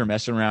kids are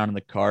messing around in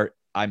the cart.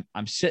 I'm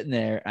sitting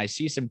there and I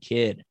see some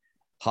kid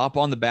hop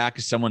on the back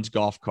of someone's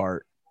golf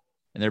cart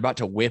and they're about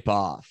to whip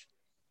off.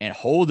 And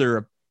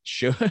Holder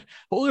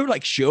would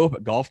like show up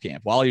at golf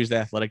camp while he was the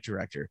athletic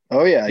director.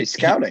 Oh yeah, he's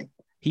scouting.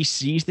 He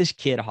sees this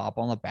kid hop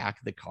on the back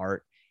of the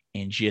cart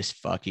and just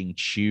fucking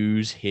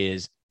chews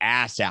his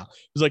ass out.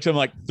 It was like some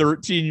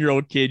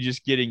 13-year-old kid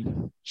just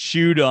getting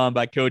chewed on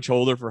by Coach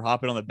Holder for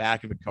hopping on the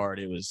back of a cart.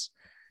 It changed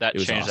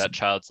awesome. That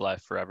child's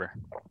life forever.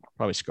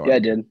 Probably scarred. Yeah,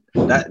 it did.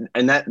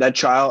 That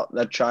child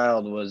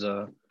was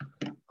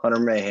Hunter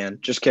Mahan.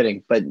 Just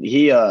kidding. But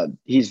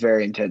he's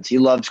very intense. He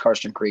loves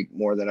Karsten Creek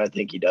more than I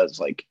think he does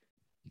like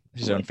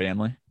his own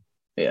family.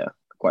 Yeah,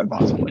 quite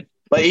possibly.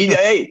 But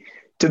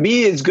to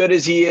be as good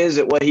as he is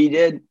at what he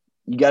did,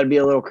 you got to be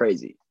a little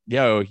crazy.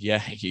 Yeah,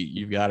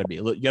 you've got to be.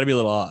 You got to be a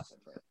little off.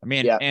 I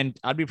mean, and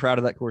I'd be proud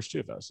of that course too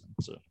if I was him.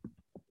 So,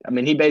 I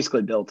mean, he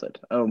basically built it.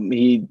 Him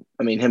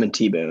and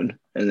T-Boone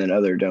and then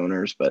other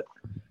donors, but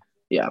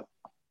yeah,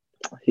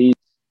 he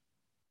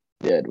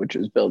did, which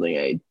was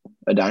building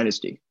a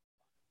dynasty.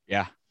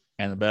 Yeah,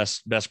 and the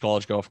best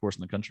college golf course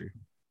in the country.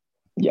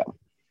 Yeah,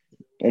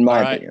 in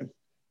my opinion.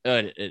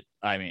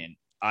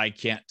 I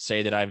can't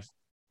say that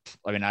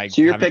So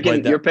you're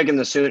picking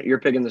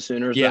the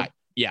Sooners. Yeah,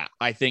 yeah.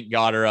 I think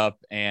Goddard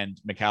and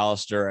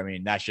McAllister. I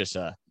mean, that's just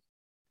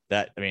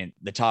the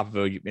top of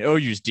OU.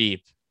 OU's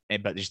deep,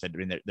 but just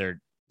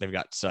they've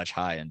got such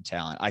high end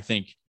talent. I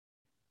think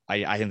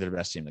they're the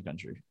best team in the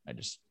country.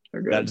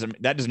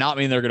 That does not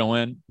mean they're going to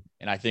win.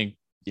 And I think,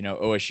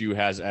 OSU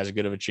has as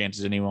good of a chance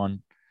as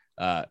anyone.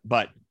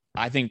 But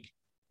I think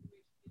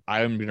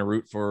I'm going to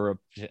root for,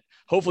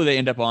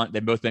 hopefully they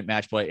both make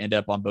match play, end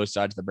up on both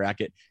sides of the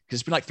bracket. Cause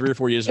it's been like 3 or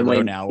 4 years in a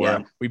row now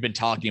where we've been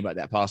talking about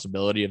that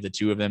possibility of the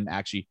two of them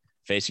actually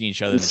facing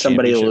each other.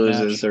 Somebody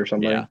loses or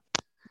something.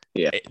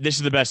 Yeah. This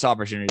is the best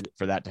opportunity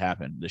for that to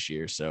happen this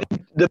year. So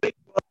the big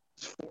one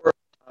is 4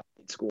 top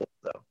 8 schools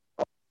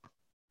though.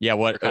 Yeah.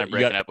 What kind of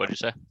breaking up? What'd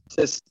you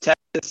say?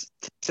 Texas,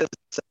 7,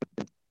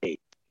 8.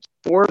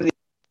 4 of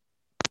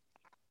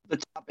the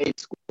top 8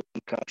 schools in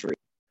the country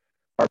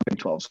are Big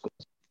 12 schools.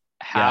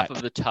 Half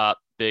of the top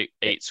Big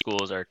 8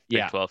 schools are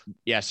Big 12.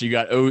 Yeah. So you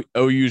got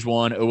OU's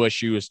 1,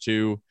 OSU is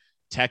 2,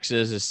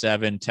 Texas is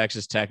 7,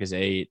 Texas Tech is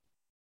 8.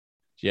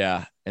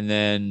 Yeah. And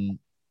then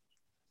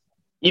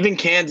even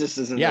Kansas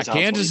is in the top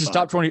 25. Kansas is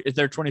top 20.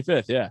 They're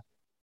 25th. Yeah.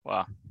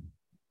 Wow.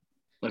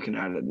 Looking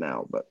at it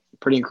now, but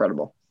pretty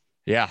incredible.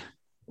 Yeah.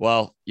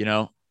 Well,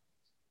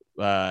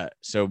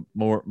 so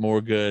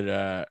more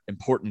good,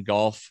 important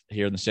golf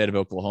here in the state of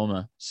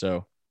Oklahoma.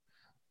 So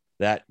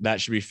that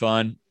should be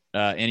fun.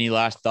 Any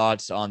last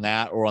thoughts on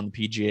that or on the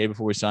PGA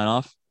before we sign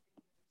off?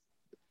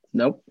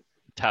 Nope.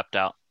 Tapped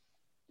out.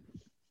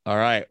 All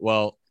right.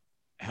 Well,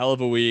 hell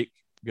of a week.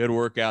 Good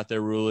work out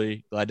there,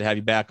 Ruli. Glad to have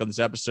you back on this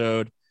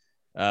episode.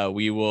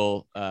 We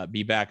will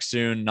be back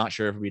soon. Not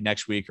sure if it'll be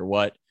next week or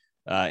what.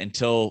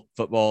 Until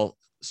football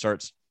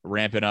starts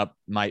ramping up,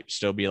 might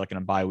still be like in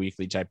a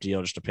bi-weekly type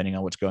deal, just depending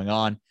on what's going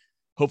on.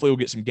 Hopefully we'll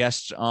get some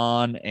guests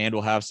on and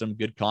we'll have some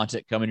good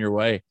content coming your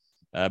way.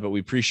 But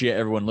we appreciate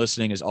everyone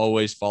listening. As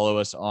always, follow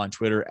us on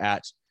Twitter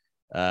at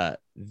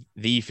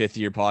the Fifth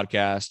Year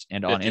Podcast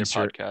and on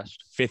Instagram,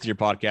 Fifth Year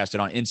Podcast,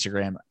 and on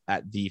Instagram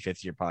at the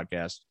Fifth Year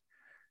Podcast.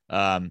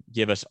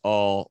 Give us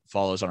all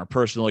follows on our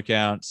personal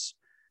accounts,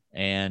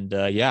 and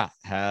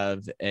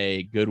have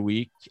a good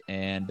week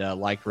and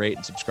like, rate,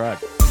 and subscribe.